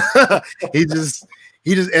 he's he just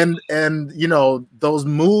and you know, those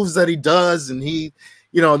moves that he does, and he,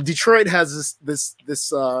 you know, Detroit has this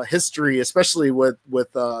history, especially with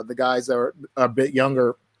the guys that are a bit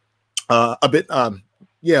younger, a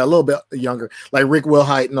little bit younger, like Rick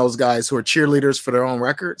Wilhite and those guys who are cheerleaders for their own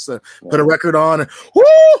records. So put a record on and woo,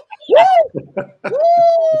 woo,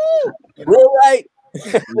 woo, real right.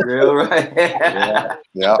 Real right.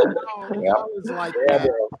 Yeah. It's like that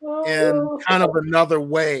in kind of another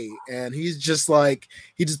way, and he's just like,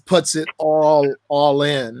 he just puts it all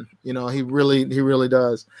in. You know, he really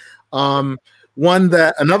does.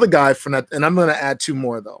 Another guy from that, and I'm going to add two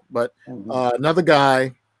more though, but another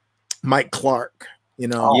guy, Mike Clark. You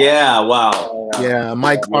know,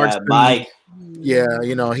 Mike Clark's Mike. Yeah,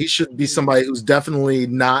 you know, he should be somebody who's definitely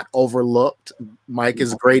not overlooked. Mike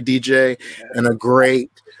is a great DJ and a great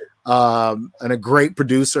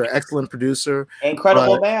producer, excellent producer,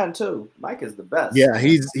 incredible man too. Mike is the best. Yeah,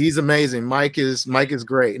 he's amazing. Mike is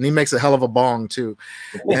great, and he makes a hell of a bong too.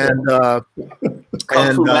 And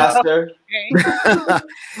master.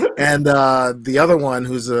 And the other one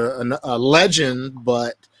who's a legend,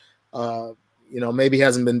 but you know, maybe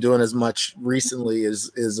hasn't been doing as much recently is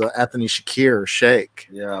Anthony Shake.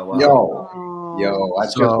 Yeah, wow. Yo, I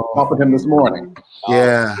just talked with him this morning.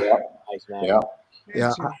 Yeah. Nice, man.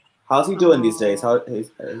 Yeah. How's he doing these days? I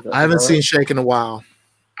haven't seen Shake in a while.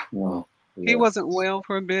 Wow. He wasn't well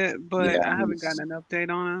for a bit, but I haven't gotten an update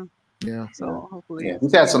on him. Yeah. So hopefully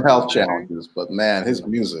he's had some health challenges, but man, his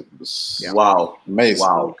music was amazing.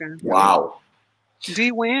 Wow.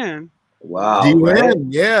 D-Win. Wow.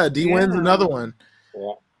 D-Win, D-Win's another one.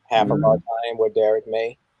 Yeah. Half of Our Time with Derek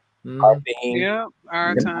May. Our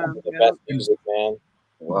Time. The best music, man.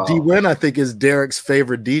 Wow. D-Win, I think, is Derek's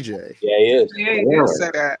favorite DJ. Yeah, he is. Yeah, he did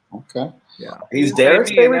say that. Okay. Yeah. He's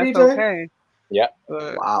Derek's favorite DJ? Okay. Yeah.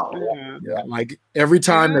 Wow. Yeah. Like every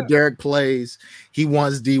time that Derek plays, he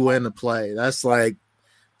wants D-Win to play. That's like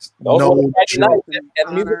those were the Friday nights at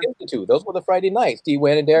the Music Institute. Those were the Friday nights.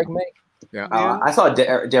 D-Win and Derek May. Yeah. I saw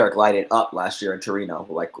Derek light it up last year in Torino,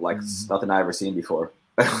 like nothing I ever seen before.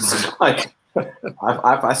 It was like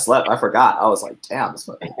I slept, I forgot. I was like, damn, this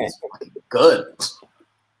is fucking good.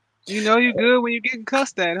 You know you're good when you're getting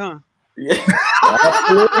cussed at, huh? Yeah.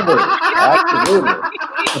 Absolutely.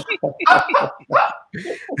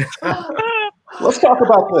 Let's talk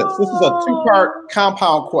about this. This is a two-part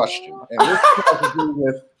compound question, and this has to do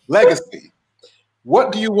with legacy.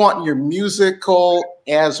 What do you want your musical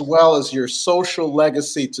as well as your social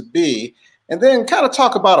legacy to be? And then kind of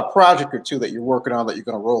talk about a project or two that you're working on that you're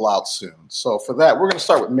going to roll out soon. So for that, we're going to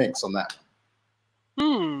start with Minx on that.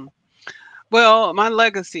 Well, my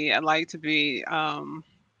legacy, I'd like to be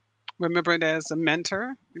remembered as a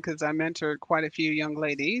mentor, because I mentored quite a few young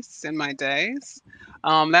ladies in my days.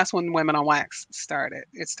 That's when Women on Wax started.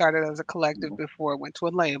 It started as a collective before it went to a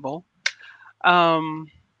label.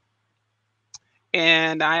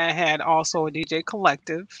 And I had also a DJ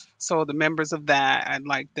collective. So the members of that, I'd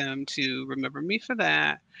like them to remember me for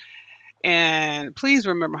that. And please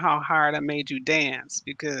remember how hard I made you dance,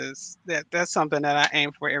 because that's something that I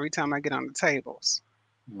aim for every time I get on the tables.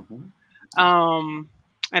 And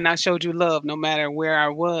I showed you love no matter where I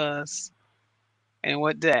was and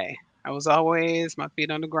what day. I was always my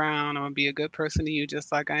feet on the ground. I'm going to be a good person to you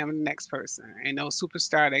just like I am the next person. Ain't no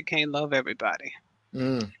superstar that can't love everybody.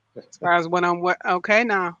 As far as when I'm okay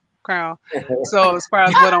now. crowd. So as far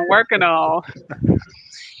as what I'm working on,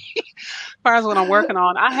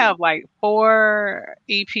 I have like 4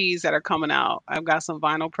 EPs that are coming out. I've got some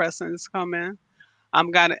vinyl pressings coming.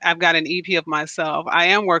 I've got an EP of myself. I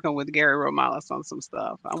am working with Gary Romales on some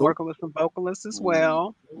stuff. I'm working with some vocalists as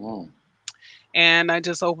well. And I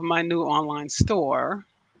just opened my new online store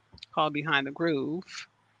called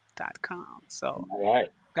BehindTheGroove.com. So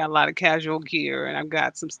got a lot of casual gear, and I've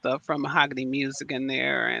got some stuff from Mahogany Music in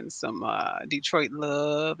there, and some Detroit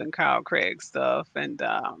Love and Kyle Craig stuff, and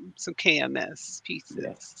some KMS pieces.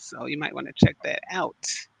 Yes. So you might want to check that out.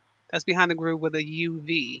 That's Behind the Groove with a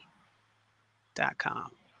UV.com.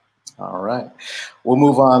 All right. We'll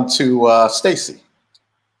move on to Stacey.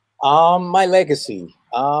 My legacy.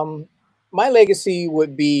 My legacy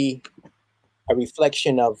would be a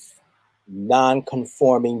reflection of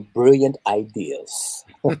non-conforming, brilliant ideas.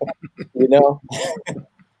 You know,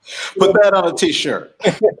 put that on a T-shirt.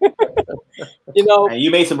 You know, and you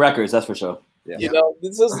made some records, that's for sure. Yeah. You know,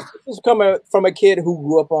 this is coming from a kid who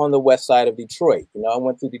grew up on the west side of Detroit. You know, I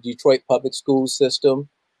went through the Detroit public school system.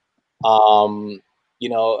 You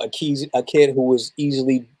know, a kid who was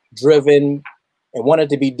easily driven and wanted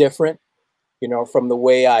to be different. You know, from the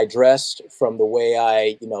way I dressed, from the way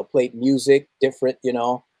I, you know, played music, different. You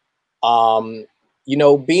know,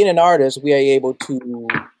 being an artist, we are able to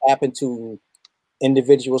tap into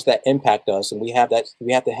individuals that impact us, and we have to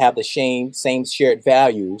have the same shared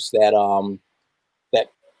values that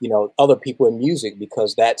you know, other people in music,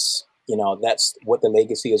 because that's what the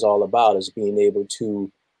legacy is all about, is being able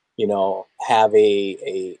to, you know, have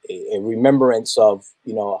a remembrance of,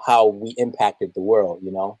 you know, how we impacted the world,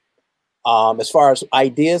 you know. As far as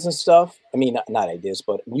ideas and stuff, I mean, not ideas,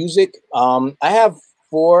 but music. I have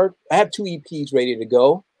 2 EPs ready to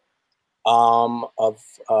go of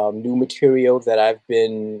new material that I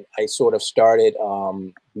sort of started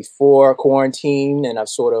before quarantine, and I've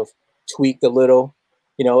sort of tweaked a little.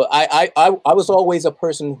 You know, I was always a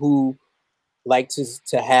person who liked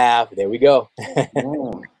to have, there we go.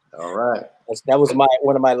 All right. That was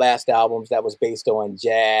one of my last albums that was based on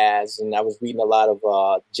jazz, and I was reading a lot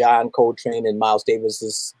of John Coltrane and Miles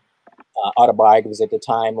Davis's autobiographies at the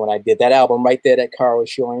time when I did that album right there that Carl was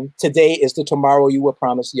showing. Today is the tomorrow you were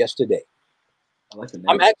promised yesterday. I like the name.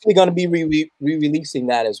 I'm actually going to be re-releasing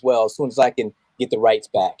that as well as soon as I can get the rights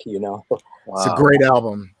back, you know. Wow. It's a great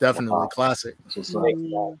album. Definitely classic.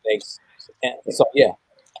 Thanks. So, yeah.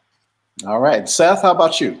 All right. Seth, how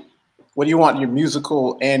about you? What do you want your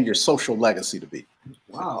musical and your social legacy to be?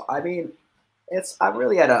 Wow. I mean, I'm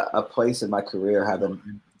really at a place in my career,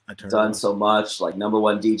 having done so much, like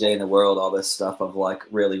 #1 DJ in the world, all this stuff, of like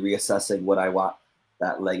really reassessing what I want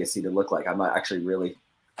that legacy to look like. I'm not actually really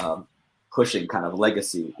pushing kind of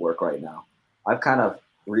legacy work right now. I've kind of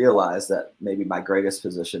realized that maybe my greatest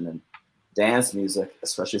position in dance music,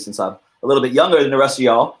 especially since I'm a little bit younger than the rest of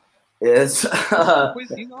y'all, is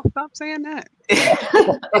you gonna stop saying that?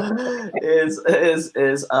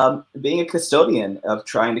 is being a custodian of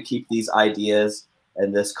trying to keep these ideas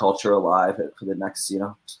and this culture alive for the next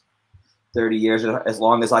 30 years, as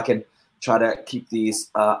long as I can try to keep these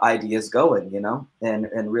ideas going, you know,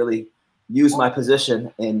 and really use my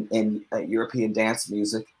position in European dance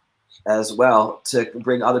music as well to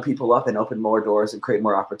bring other people up and open more doors and create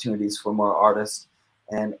more opportunities for more artists,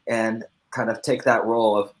 and kind of take that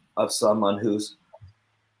role of someone who's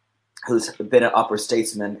been an upper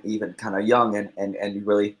statesman, even kind of young, and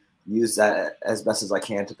really use that as best as I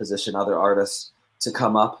can to position other artists to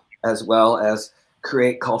come up, as well as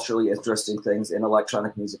create culturally interesting things in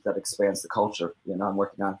electronic music that expands the culture. You know, I'm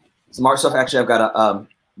working on some art stuff. Actually, I've got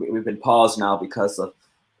we've been paused now because of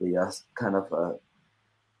the kind of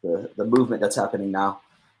the movement that's happening now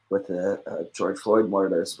with the George Floyd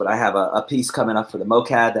murders. But I have a piece coming up for the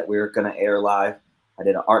MOCAD that we're going to air live. I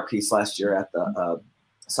did an art piece last year at the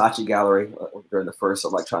Saatchi Gallery during the first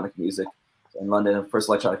electronic music in London, the first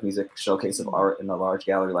electronic music showcase of art in a large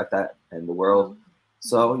gallery like that in the world.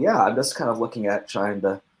 So yeah, I'm just kind of looking at trying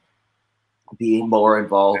to be more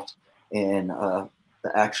involved in the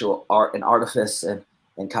actual art and artifice and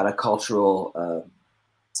kind of cultural,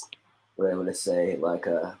 what I would say, like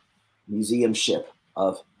a museumship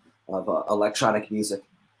of electronic music,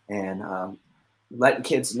 and letting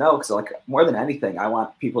kids know, because like more than anything, I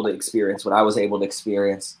want people to experience what I was able to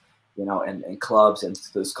experience, you know, in clubs and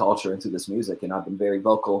through this culture and through this music. And I've been very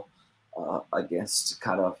vocal against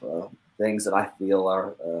kind of things that I feel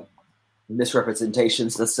are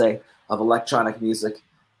misrepresentations, let's say, of electronic music,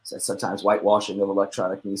 sometimes whitewashing of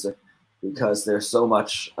electronic music, because there's so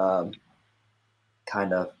much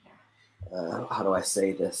kind of, how do I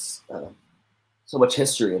say this, so much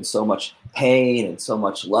history and so much pain and so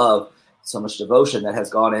much love, so much devotion that has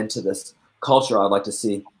gone into this culture. I'd like to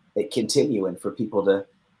see it continue, and for people to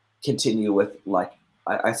continue with, like,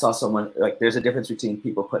 I saw someone, like, there's a difference between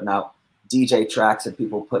people putting out DJ tracks and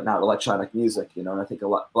people putting out electronic music, you know, and I think a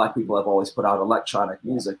lot Black people have always put out electronic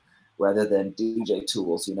music rather than DJ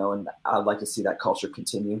tools, you know, and I'd like to see that culture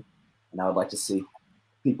continue, and I would like to see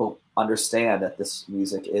people understand that this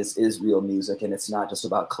music is real music, and it's not just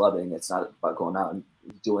about clubbing. It's not about going out and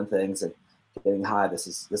doing things and getting high. This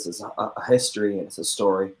is a history, and it's a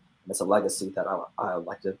story, and it's a legacy that I would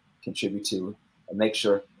like to contribute to and make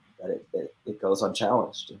sure that it goes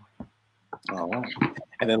unchallenged. All right.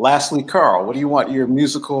 And then lastly, Carl, what do you want your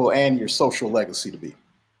musical and your social legacy to be?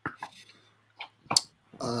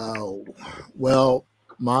 Well,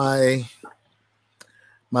 my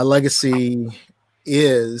legacy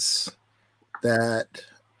is that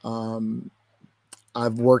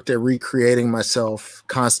I've worked at recreating myself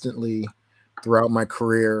constantly throughout my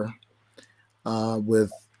career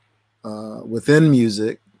within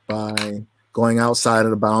music by going outside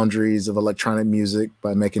of the boundaries of electronic music,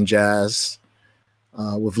 by making jazz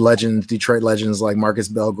with legends, Detroit legends like Marcus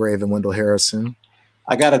Belgrave and Wendell Harrison.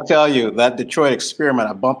 I got to tell you, that Detroit experiment,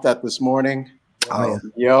 I bumped that this morning. Oh,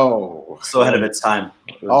 yo, so ahead of its time.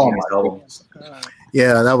 Oh my goodness.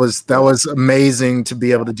 Yeah, that was amazing to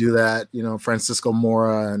be able to do that. You know, Francisco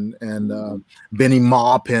Mora and Benny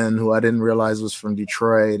Maupin, who I didn't realize was from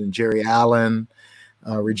Detroit, and Jerry Allen,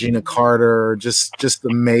 Regina Carter, just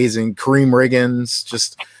amazing. Kareem Riggins,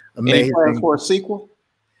 just amazing. Any plans for a sequel?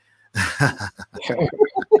 I'm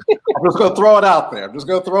just gonna throw it out there. I'm just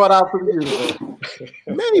gonna throw it out for the universe.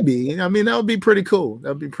 Maybe. I mean, that would be pretty cool. That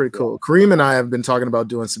would be pretty cool. Kareem and I have been talking about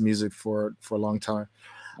doing some music for a long time.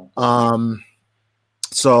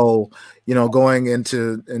 So, you know, going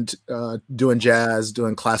into doing jazz,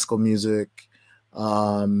 doing classical music.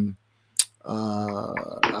 I've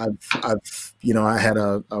you know, I had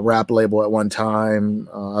a rap label at one time.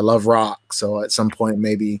 I love rock, so at some point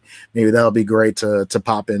maybe that'll be great to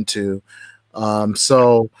pop into.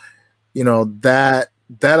 So, you know, that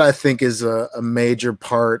I think is a major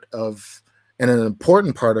part of, and an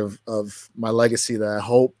important part of my legacy that I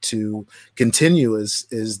hope to continue is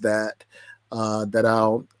that that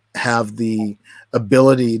I'll have the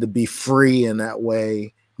ability to be free in that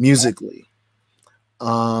way musically.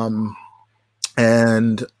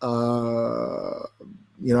 And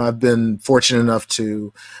you know, I've been fortunate enough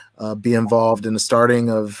to be involved in the starting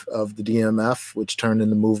of the DMF, which turned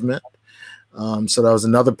into Movement. So that was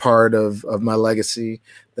another part of my legacy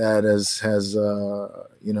that has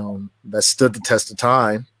you know, that stood the test of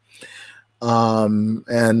time.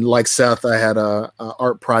 And like Seth, I had a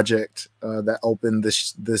art project that opened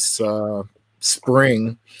this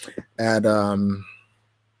spring at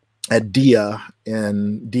Dia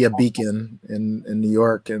Beacon in New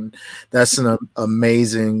York, and that's an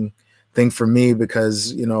amazing thing for me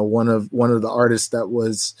because, you know, one of the artists that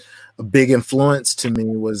was a big influence to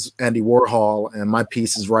me was Andy Warhol, and my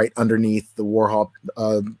piece is right underneath the Warhol,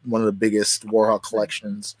 one of the biggest Warhol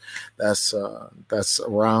collections that's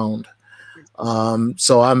around.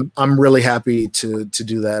 So I'm really happy to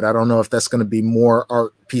do that. I don't know if that's going to be more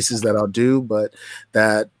art pieces that I'll do, but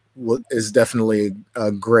that is definitely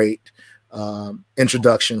a great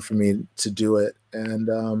introduction for me to do it.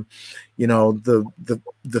 And you know,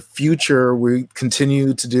 the future, we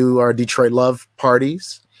continue to do our Detroit Love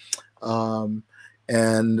parties, and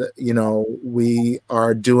you know, we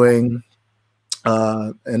are doing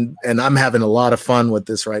and I'm having a lot of fun with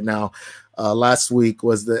this right now. Last week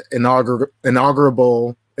was the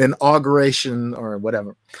inauguration or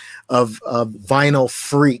whatever of Vinyl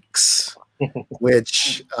Freaks,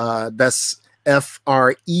 which that's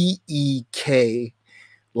FREEK,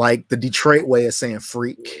 like the Detroit way of saying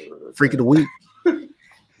freak of the week.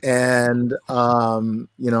 And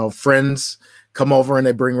you know, friends come over and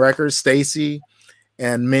they bring records. Stacey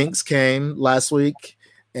and Minx came last week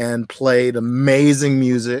and played amazing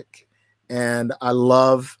music, and I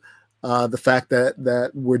love the fact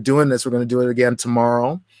that we're doing this. We're going to do it again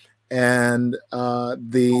tomorrow, and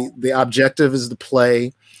the objective is to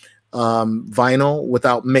play vinyl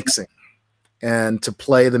without mixing, and to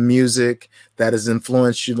play the music that has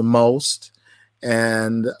influenced you the most,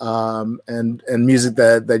 and music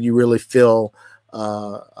that you really feel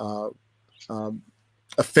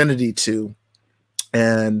affinity to.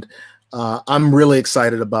 And I'm really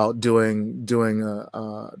excited about doing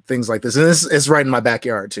things like this, and it's right in my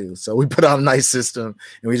backyard too. So we put out a nice system,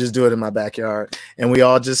 and we just do it in my backyard, and we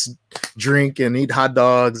all just drink and eat hot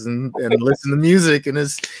dogs and listen to music, and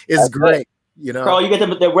it's great. You know, Carl, you get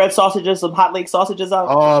the red sausages, some hot lake sausages out.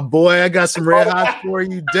 Oh boy, I got some red hot for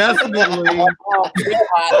you. Definitely.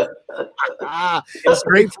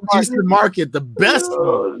 Straight from Eastern Market, the best.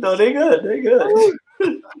 No, they good. They good.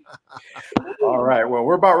 All right. Well,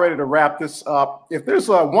 we're about ready to wrap this up. If there's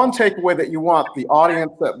one takeaway that you want the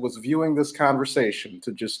audience that was viewing this conversation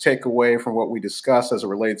to just take away from what we discussed as it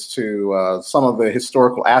relates to some of the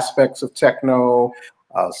historical aspects of techno,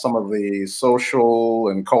 some of the social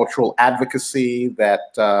and cultural advocacy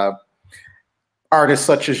that artists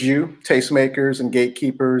such as you, tastemakers and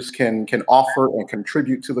gatekeepers, can offer and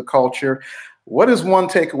contribute to the culture, what is one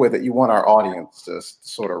takeaway that you want our audience to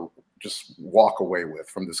sort of just walk away with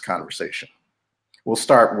from this conversation? We'll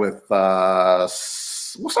start with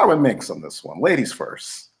Minx on this one. Ladies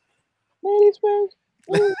first. Ladies first.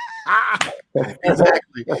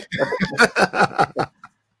 Exactly.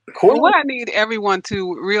 Cool. What I need everyone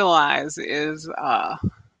to realize is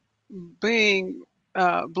being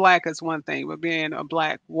Black is one thing, but being a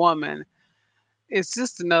Black woman is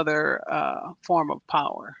just another form of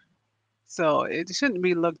power. So it shouldn't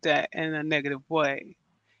be looked at in a negative way.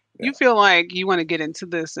 You feel like you want to get into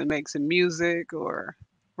this and make some music or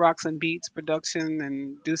rock some beats production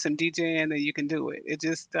and do some DJing, then you can do it. It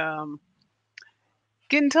just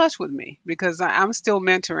get in touch with me because I'm still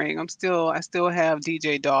mentoring. I still have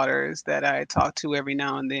DJ daughters that I talk to every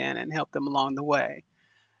now and then and help them along the way.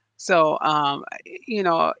 So you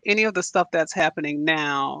know, any of the stuff that's happening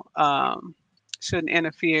now shouldn't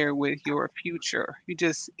interfere with your future.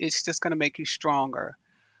 It's just going to make you stronger.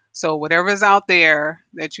 So whatever's out there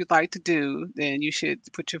that you'd like to do, then you should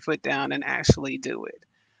put your foot down and actually do it.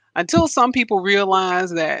 Until some people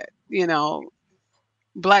realize that, you know,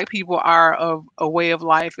 Black people are a way of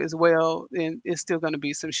life as well, then it's still going to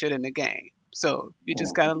be some shit in the game. So you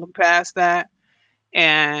just got to look past that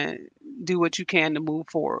and do what you can to move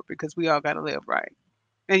forward because we all got to live right.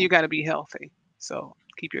 And you got to be healthy. So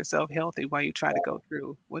keep yourself healthy while you try to go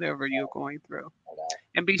through whatever you're going through.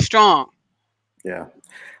 And be strong. Yeah.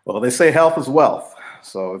 Well, they say health is wealth.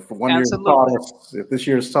 So if if this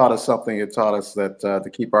year's taught us something, it taught us that to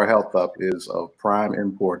keep our health up is of prime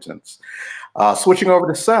importance. Switching over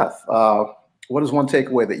to Seth, what is one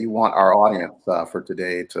takeaway that you want our audience for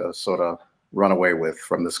today to sort of run away with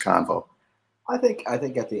from this convo? I think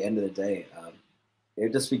at the end of the day,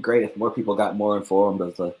 it'd just be great if more people got more informed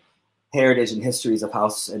of the heritage and histories of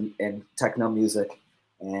house and techno music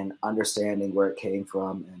and understanding where it came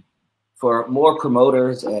from, and for more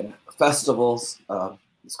promoters and festivals,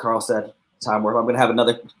 as Carl said, time where I'm going to have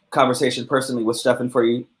another conversation personally with Stefan for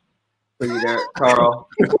you there, Carl.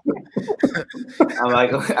 I'm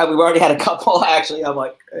like, we've already had a couple actually. I'm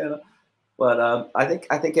like, you know, but I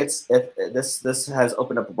think this has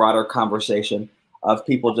opened up a broader conversation of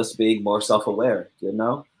people just being more self-aware. You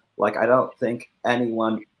know, like I don't think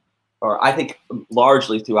anyone, or I think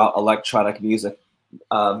largely throughout electronic music,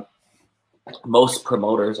 most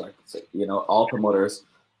promoters, I could say, you know, all promoters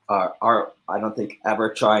are I don't think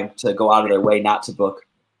ever trying to go out of their way not to book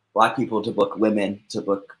Black people, to book women, to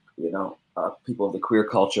book, you know, people of the queer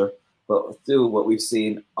culture. But through what we've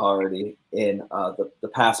seen already in the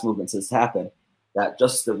past movements has happened, that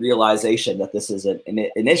just the realization that this is an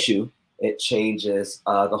issue, it changes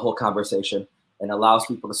the whole conversation and allows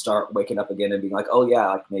people to start waking up again and being like, oh yeah,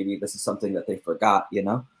 like maybe this is something that they forgot, you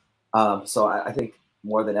know? So I think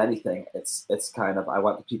more than anything, it's kind of, I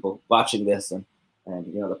want the people watching this and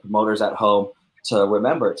you know, the promoters at home to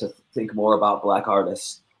remember to think more about Black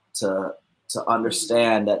artists, to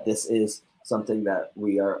understand that this is something that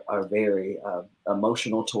we are very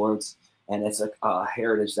emotional towards, and it's a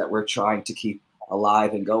heritage that we're trying to keep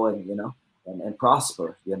alive and going, you know, and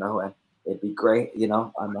prosper, you know, and it'd be great, you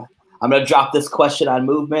know. I'm gonna drop this question on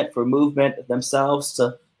movement for movement themselves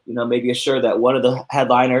to, you know, maybe assure that one of the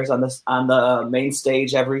headliners on the main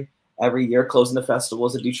stage every year closing the festival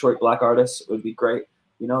is a Detroit Black artist. It would be great.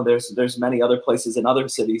 You know, there's many other places in other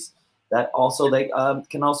cities that also they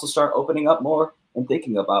can also start opening up more and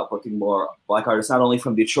thinking about booking more Black artists, not only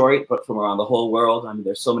from Detroit, but from around the whole world. I mean,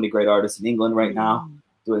 there's so many great artists in England right now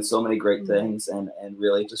doing so many great things and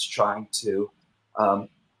really just trying to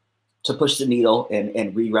push the needle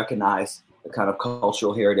and re-recognize the kind of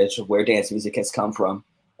cultural heritage of where dance music has come from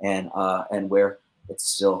and where it's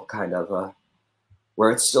still kind of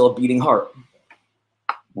where it's still a beating heart.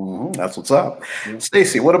 That's what's up.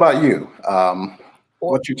 Stacey, what about you?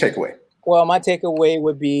 What's your takeaway? Well, my takeaway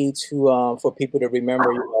would be to for people to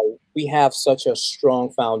remember, you know, we have such a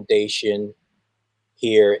strong foundation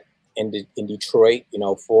here in Detroit, you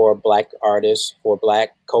know, for Black artists, for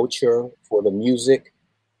Black culture, for the music,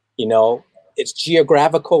 you know, its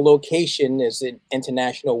geographical location is in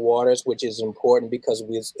international waters, which is important because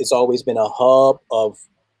it's always been a hub of,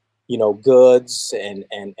 you know, goods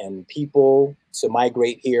and people to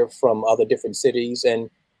migrate here from other different cities. And,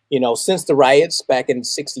 you know, since the riots back in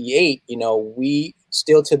 '68, you know, we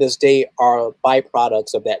still to this day are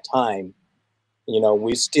byproducts of that time. You know,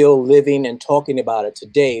 we're still living and talking about it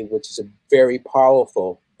today, which is a very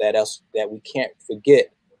powerful that we can't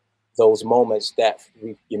forget those moments that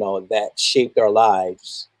we, you know, that shaped our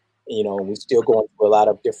lives. You know, we're still going through a lot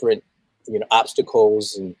of different, you know,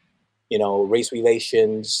 obstacles and, you know, race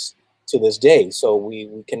relations to this day. So we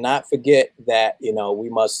cannot forget that, you know, we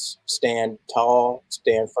must stand tall,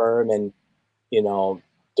 stand firm, and, you know,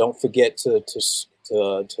 don't forget to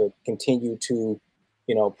continue to,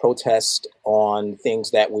 you know, protest on things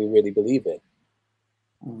that we really believe in.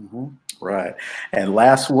 Mm-hmm. Right. And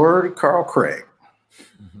last word, Carl Craig.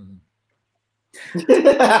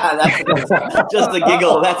 That's just a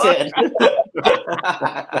giggle. That's it.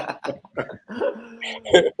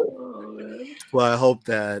 Well, I hope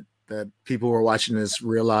that people who are watching this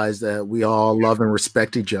realize that we all love and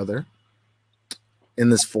respect each other in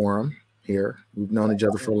this forum here. We've known each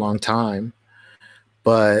other for a long time,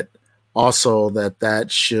 but also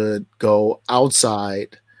that should go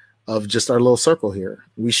outside of just our little circle here.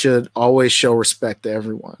 We should always show respect to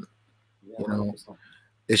everyone. You know,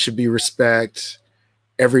 it should be respect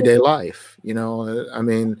everyday life. You know, I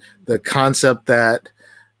mean, the concept that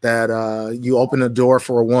you open a door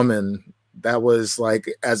for a woman, that was like,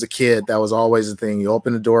 as a kid, that was always a thing. You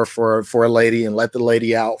open the door for a lady and let the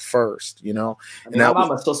lady out first, you know. I mean, my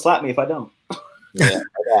mama still slap me if I don't. Yeah.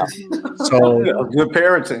 So good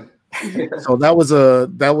parenting. So that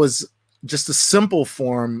was just a simple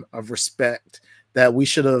form of respect that we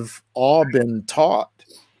should have all been taught.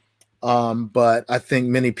 But I think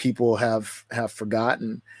many people have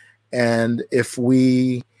forgotten. And if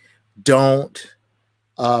we don't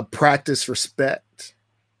practice respect,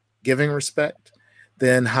 giving respect,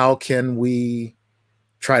 then how can we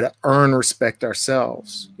try to earn respect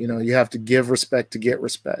ourselves? You know, you have to give respect to get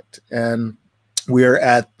respect. And we're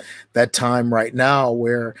at that time right now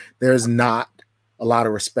where there's not a lot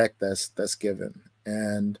of respect that's given.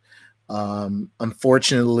 And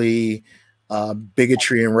unfortunately,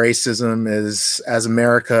 bigotry and racism is as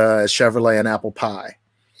America as Chevrolet and apple pie.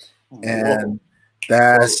 And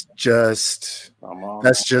that's just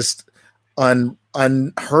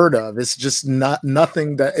unheard of. It's just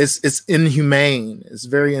nothing that it's inhumane. It's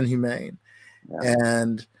very inhumane. Yeah.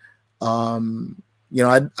 And you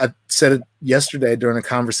know, I said it yesterday during a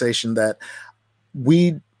conversation that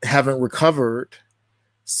we haven't recovered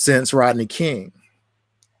since Rodney King,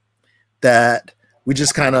 that we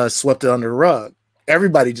just kind of swept it under the rug.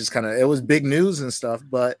 Everybody just kind of, it was big news and stuff,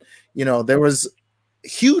 but you know, there was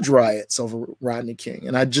huge riots over Rodney King.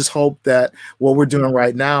 And I just hope that what we're doing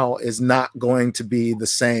right now is not going to be the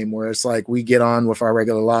same, where it's like we get on with our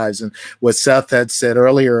regular lives. And what Seth had said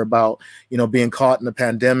earlier about, you know, being caught in the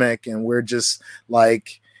pandemic, and we're just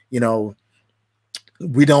like, you know,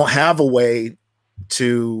 we don't have a way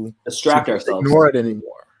to distract ourselves, ignore it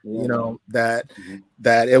anymore. Yeah. You know, that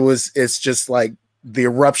it's just like the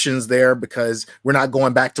eruptions there because we're not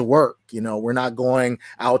going back to work. You know, we're not going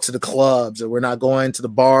out to the clubs, or we're not going to the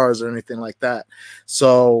bars or anything like that.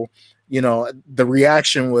 So, you know, the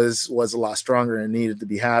reaction was a lot stronger and needed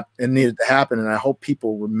to happen. And I hope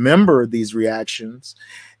people remember these reactions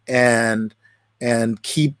and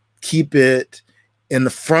keep it in the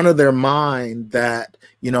front of their mind that,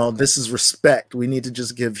 you know, this is respect. We need to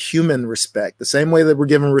just give human respect, the same way that we're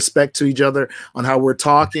giving respect to each other on how we're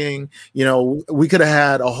talking. You know, we could have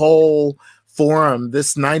had a whole forum,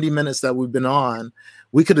 this 90 minutes that we've been on,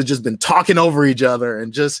 we could have just been talking over each other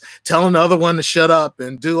and just telling the other one to shut up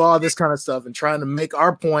and do all this kind of stuff and trying to make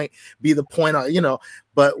our point be the point, you know,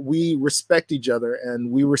 but we respect each other, and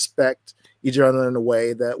we respect each other in a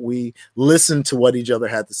way that we listen to what each other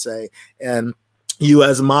had to say. And you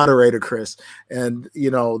as a moderator, Chris, and,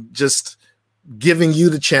 you know, just giving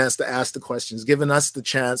you the chance to ask the questions, giving us the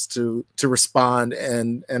chance to respond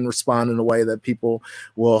and respond in a way that people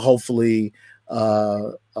will hopefully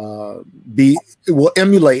will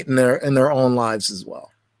emulate in their own lives as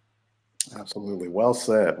well. Absolutely. Well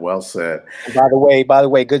said. Well said. And by the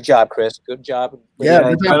way, good job, Chris. Good job. Yeah,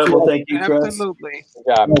 incredible. Thank you, Chris. Absolutely.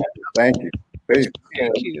 Good job. Thank you.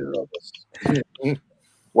 Thank you.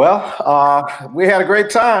 Well, we had a great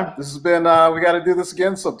time. This has been, we got to do this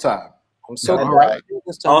again sometime. I'm so All glad right. to do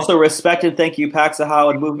this time. Also, respect and thank you, Pax the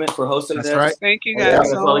Howard Movement, for hosting That's this. right. Thank you guys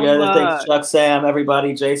so much. Thanks, Chuck, Sam,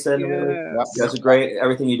 everybody, Jason. Yes. You guys are great.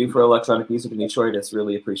 Everything you do for electronic music in Detroit is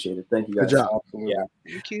really appreciated. Thank you guys. Good job. Yeah.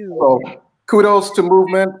 Thank you. So, kudos to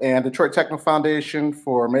Movement and Detroit Techno Foundation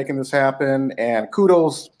for making this happen. And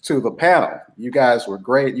kudos to the panel. You guys were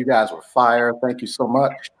great. You guys were fire. Thank you so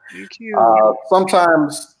much. Thank you.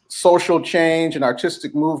 Sometimes social change and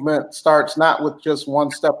artistic movement starts not with just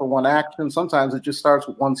one step or one action. Sometimes it just starts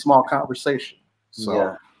with one small conversation. So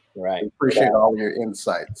Yeah. Right. we appreciate all your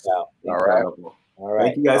insights. Yeah. All right. All right.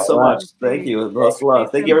 Thank you guys so much. Thank you. Lots of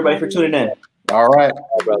love. Thank you, everybody, for tuning in. All right. All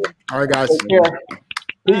right, brother. All right, guys. Take care.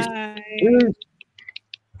 Peace. Bye. Peace.